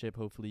Championship.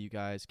 Hopefully you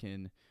guys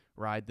can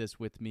ride this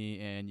with me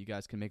and you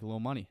guys can make a little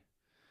money.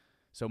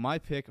 So my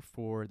pick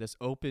for this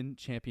Open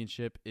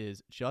Championship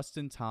is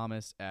Justin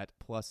Thomas at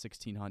plus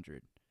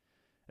 1,600.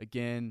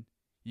 Again,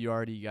 you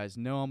guys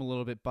know I'm a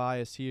little bit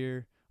biased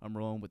here. I'm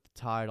rolling with the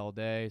Tide all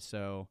day.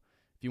 So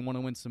if you want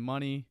to win some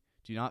money,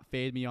 do not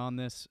fade me on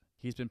this.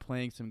 He's been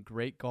playing some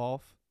great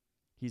golf.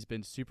 He's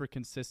been super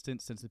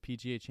consistent since the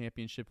PGA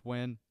Championship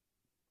win.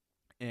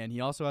 And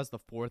he also has the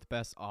fourth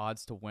best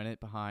odds to win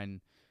it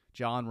behind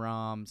Jon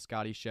Rahm,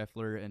 Scotty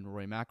Scheffler, and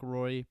Rory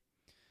McIlroy.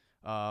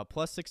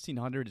 Plus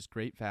 1,600 is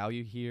great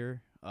value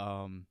here.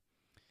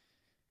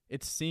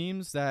 It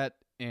seems that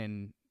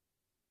in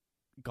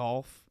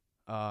golf,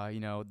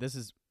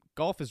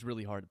 golf is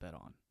really hard to bet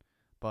on.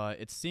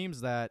 But it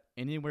seems that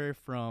anywhere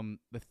from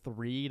the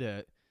 3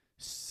 to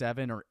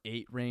 7 or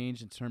 8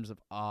 range in terms of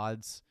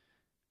odds,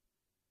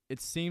 it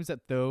seems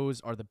that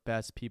those are the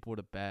best people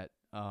to bet.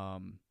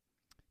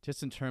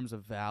 Just in terms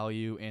of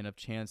value and of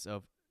chance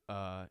of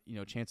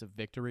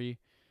victory.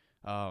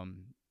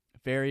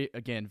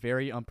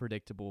 Very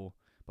unpredictable,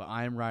 but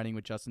I am riding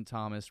with Justin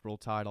Thomas, roll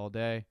Tide all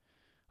day.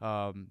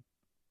 I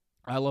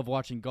love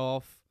watching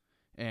golf,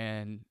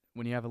 and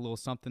when you have a little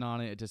something on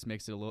it, it just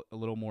makes it a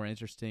little more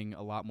interesting,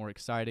 a lot more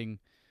exciting.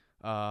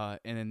 And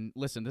then,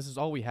 listen, this is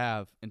all we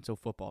have until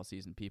football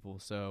season, people.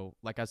 So,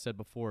 like I said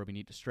before, we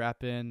need to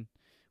strap in.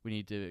 We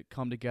need to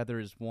come together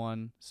as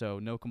one, so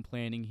no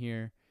complaining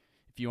here.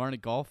 If you aren't a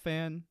golf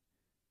fan,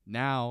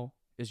 now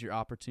is your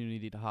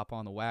opportunity to hop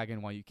on the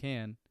wagon while you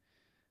can.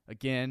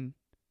 Again,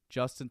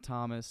 Justin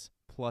Thomas,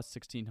 plus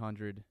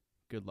 1,600.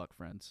 Good luck,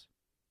 friends.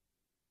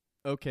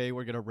 Okay,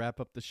 we're going to wrap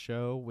up the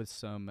show with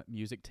some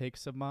music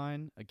takes of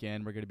mine.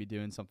 Again, we're going to be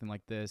doing something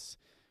like this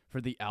for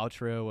the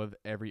outro of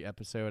every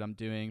episode I'm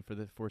doing for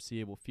the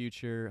foreseeable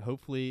future.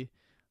 Hopefully,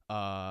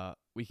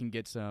 we can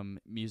get some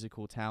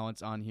musical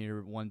talents on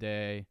here one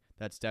day.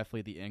 That's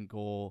definitely the end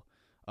goal.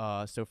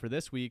 So for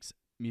this week's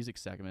music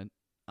segment,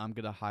 I'm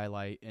going to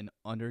highlight an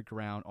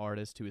underground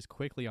artist who is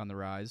quickly on the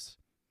rise.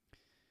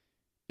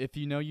 If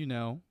you know, you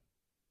know.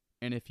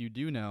 And if you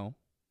do know,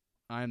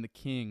 I am the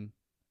king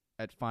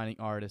at finding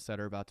artists that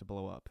are about to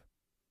blow up.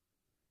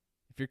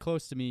 If you're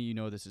close to me, you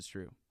know this is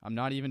true. I'm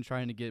not even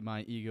trying to get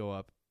my ego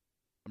up.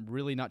 I'm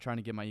really not trying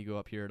to get my ego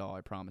up here at all,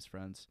 I promise,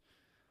 friends.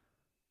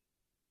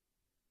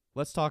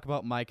 Let's talk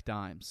about Mike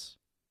Dimes.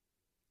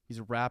 He's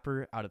a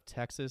rapper out of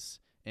Texas,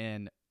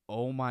 and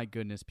oh my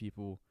goodness,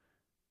 people,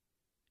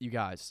 you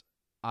guys,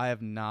 I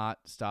have not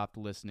stopped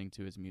listening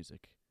to his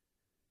music.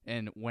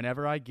 And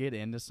whenever I get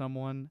into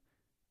someone,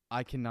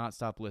 I cannot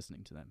stop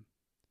listening to them.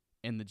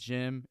 In the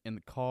gym, in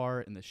the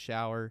car, in the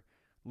shower,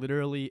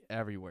 literally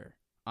everywhere.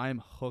 I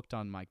am hooked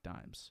on Mike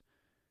Dimes.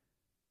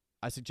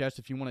 I suggest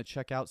if you want to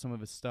check out some of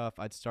his stuff,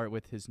 I'd start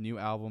with his new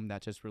album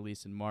that just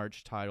released in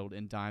March titled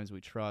In Dimes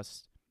We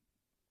Trust.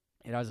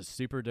 It has a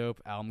super dope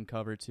album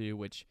cover too,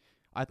 which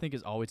I think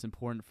is always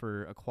important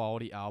for a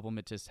quality album.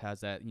 It just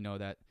has that,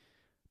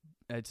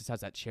 it just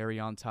has that cherry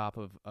on top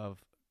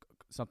of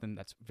something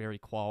that's very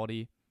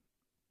quality.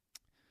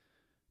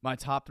 My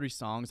top 3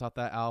 songs off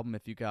that album,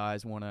 if you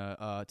guys want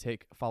to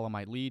follow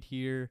my lead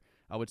here,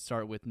 I would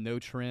start with No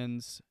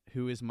Trends,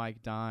 Who is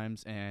Mike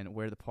Dimes, and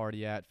Where the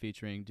Party At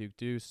featuring Duke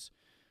Deuce.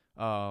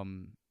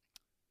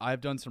 I've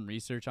done some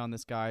research on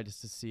this guy just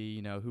to see,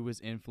 who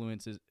his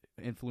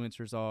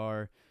influencers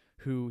are,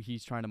 who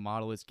he's trying to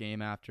model his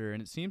game after.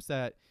 And it seems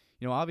that,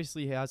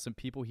 obviously he has some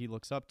people he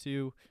looks up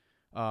to,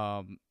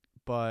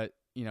 but,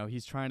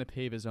 he's trying to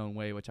pave his own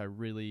way, which I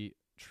really,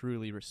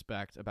 truly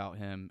respect about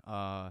him.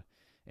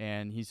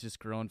 And he's just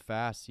growing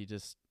fast. He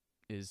just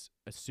is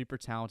a super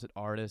talented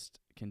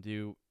artist, can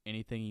do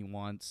anything he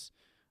wants.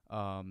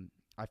 I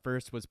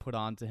first was put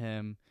on to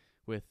him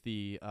with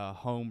the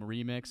Home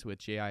remix with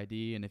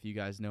JID, and if you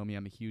guys know me,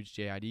 I'm a huge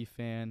JID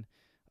fan.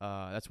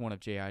 That's one of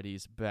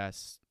JID's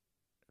best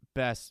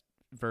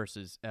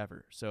verses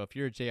ever. So if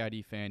you're a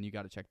JID fan, you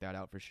got to check that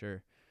out for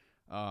sure.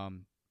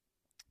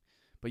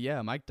 But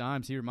yeah, Mike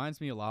Dimes, he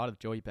reminds me a lot of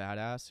Joey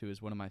Badass, who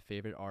is one of my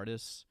favorite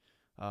artists.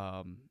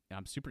 And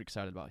I'm super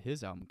excited about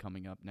his album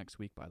coming up next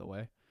week, by the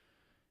way.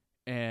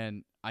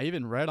 And I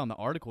even read on the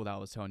article that I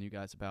was telling you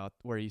guys about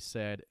where he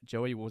said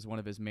Joey was one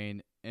of his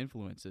main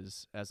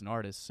influences as an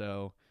artist.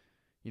 So,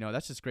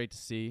 that's just great to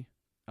see.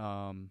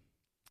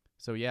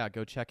 So yeah,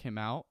 go check him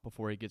out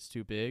before he gets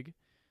too big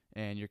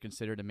and you're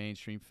considered a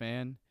mainstream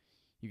fan.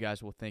 You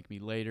guys will thank me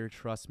later.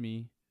 Trust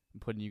me.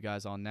 I'm putting you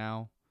guys on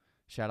now.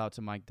 Shout out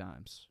to Mike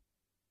Dimes.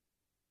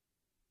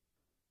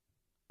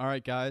 All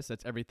right, guys,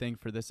 that's everything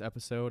for this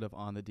episode of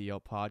On the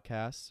DL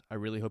podcast. I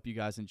really hope you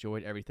guys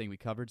enjoyed everything we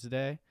covered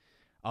today.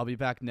 I'll be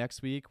back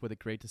next week with a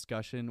great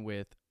discussion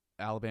with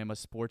Alabama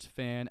sports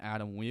fan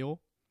Adam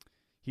Wheel.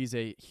 He's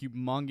a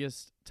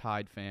humongous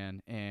Tide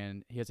fan,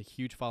 and he has a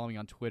huge following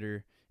on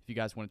Twitter if you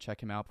guys want to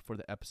check him out before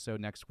the episode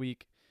next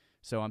week.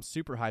 So I'm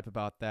super hype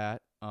about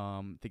that.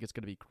 I think it's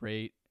going to be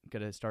great. I'm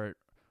going to start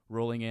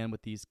rolling in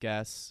with these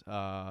guests.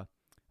 I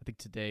think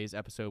today's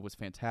episode was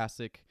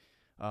fantastic.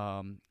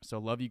 So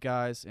love you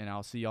guys, and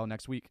I'll see y'all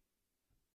next week.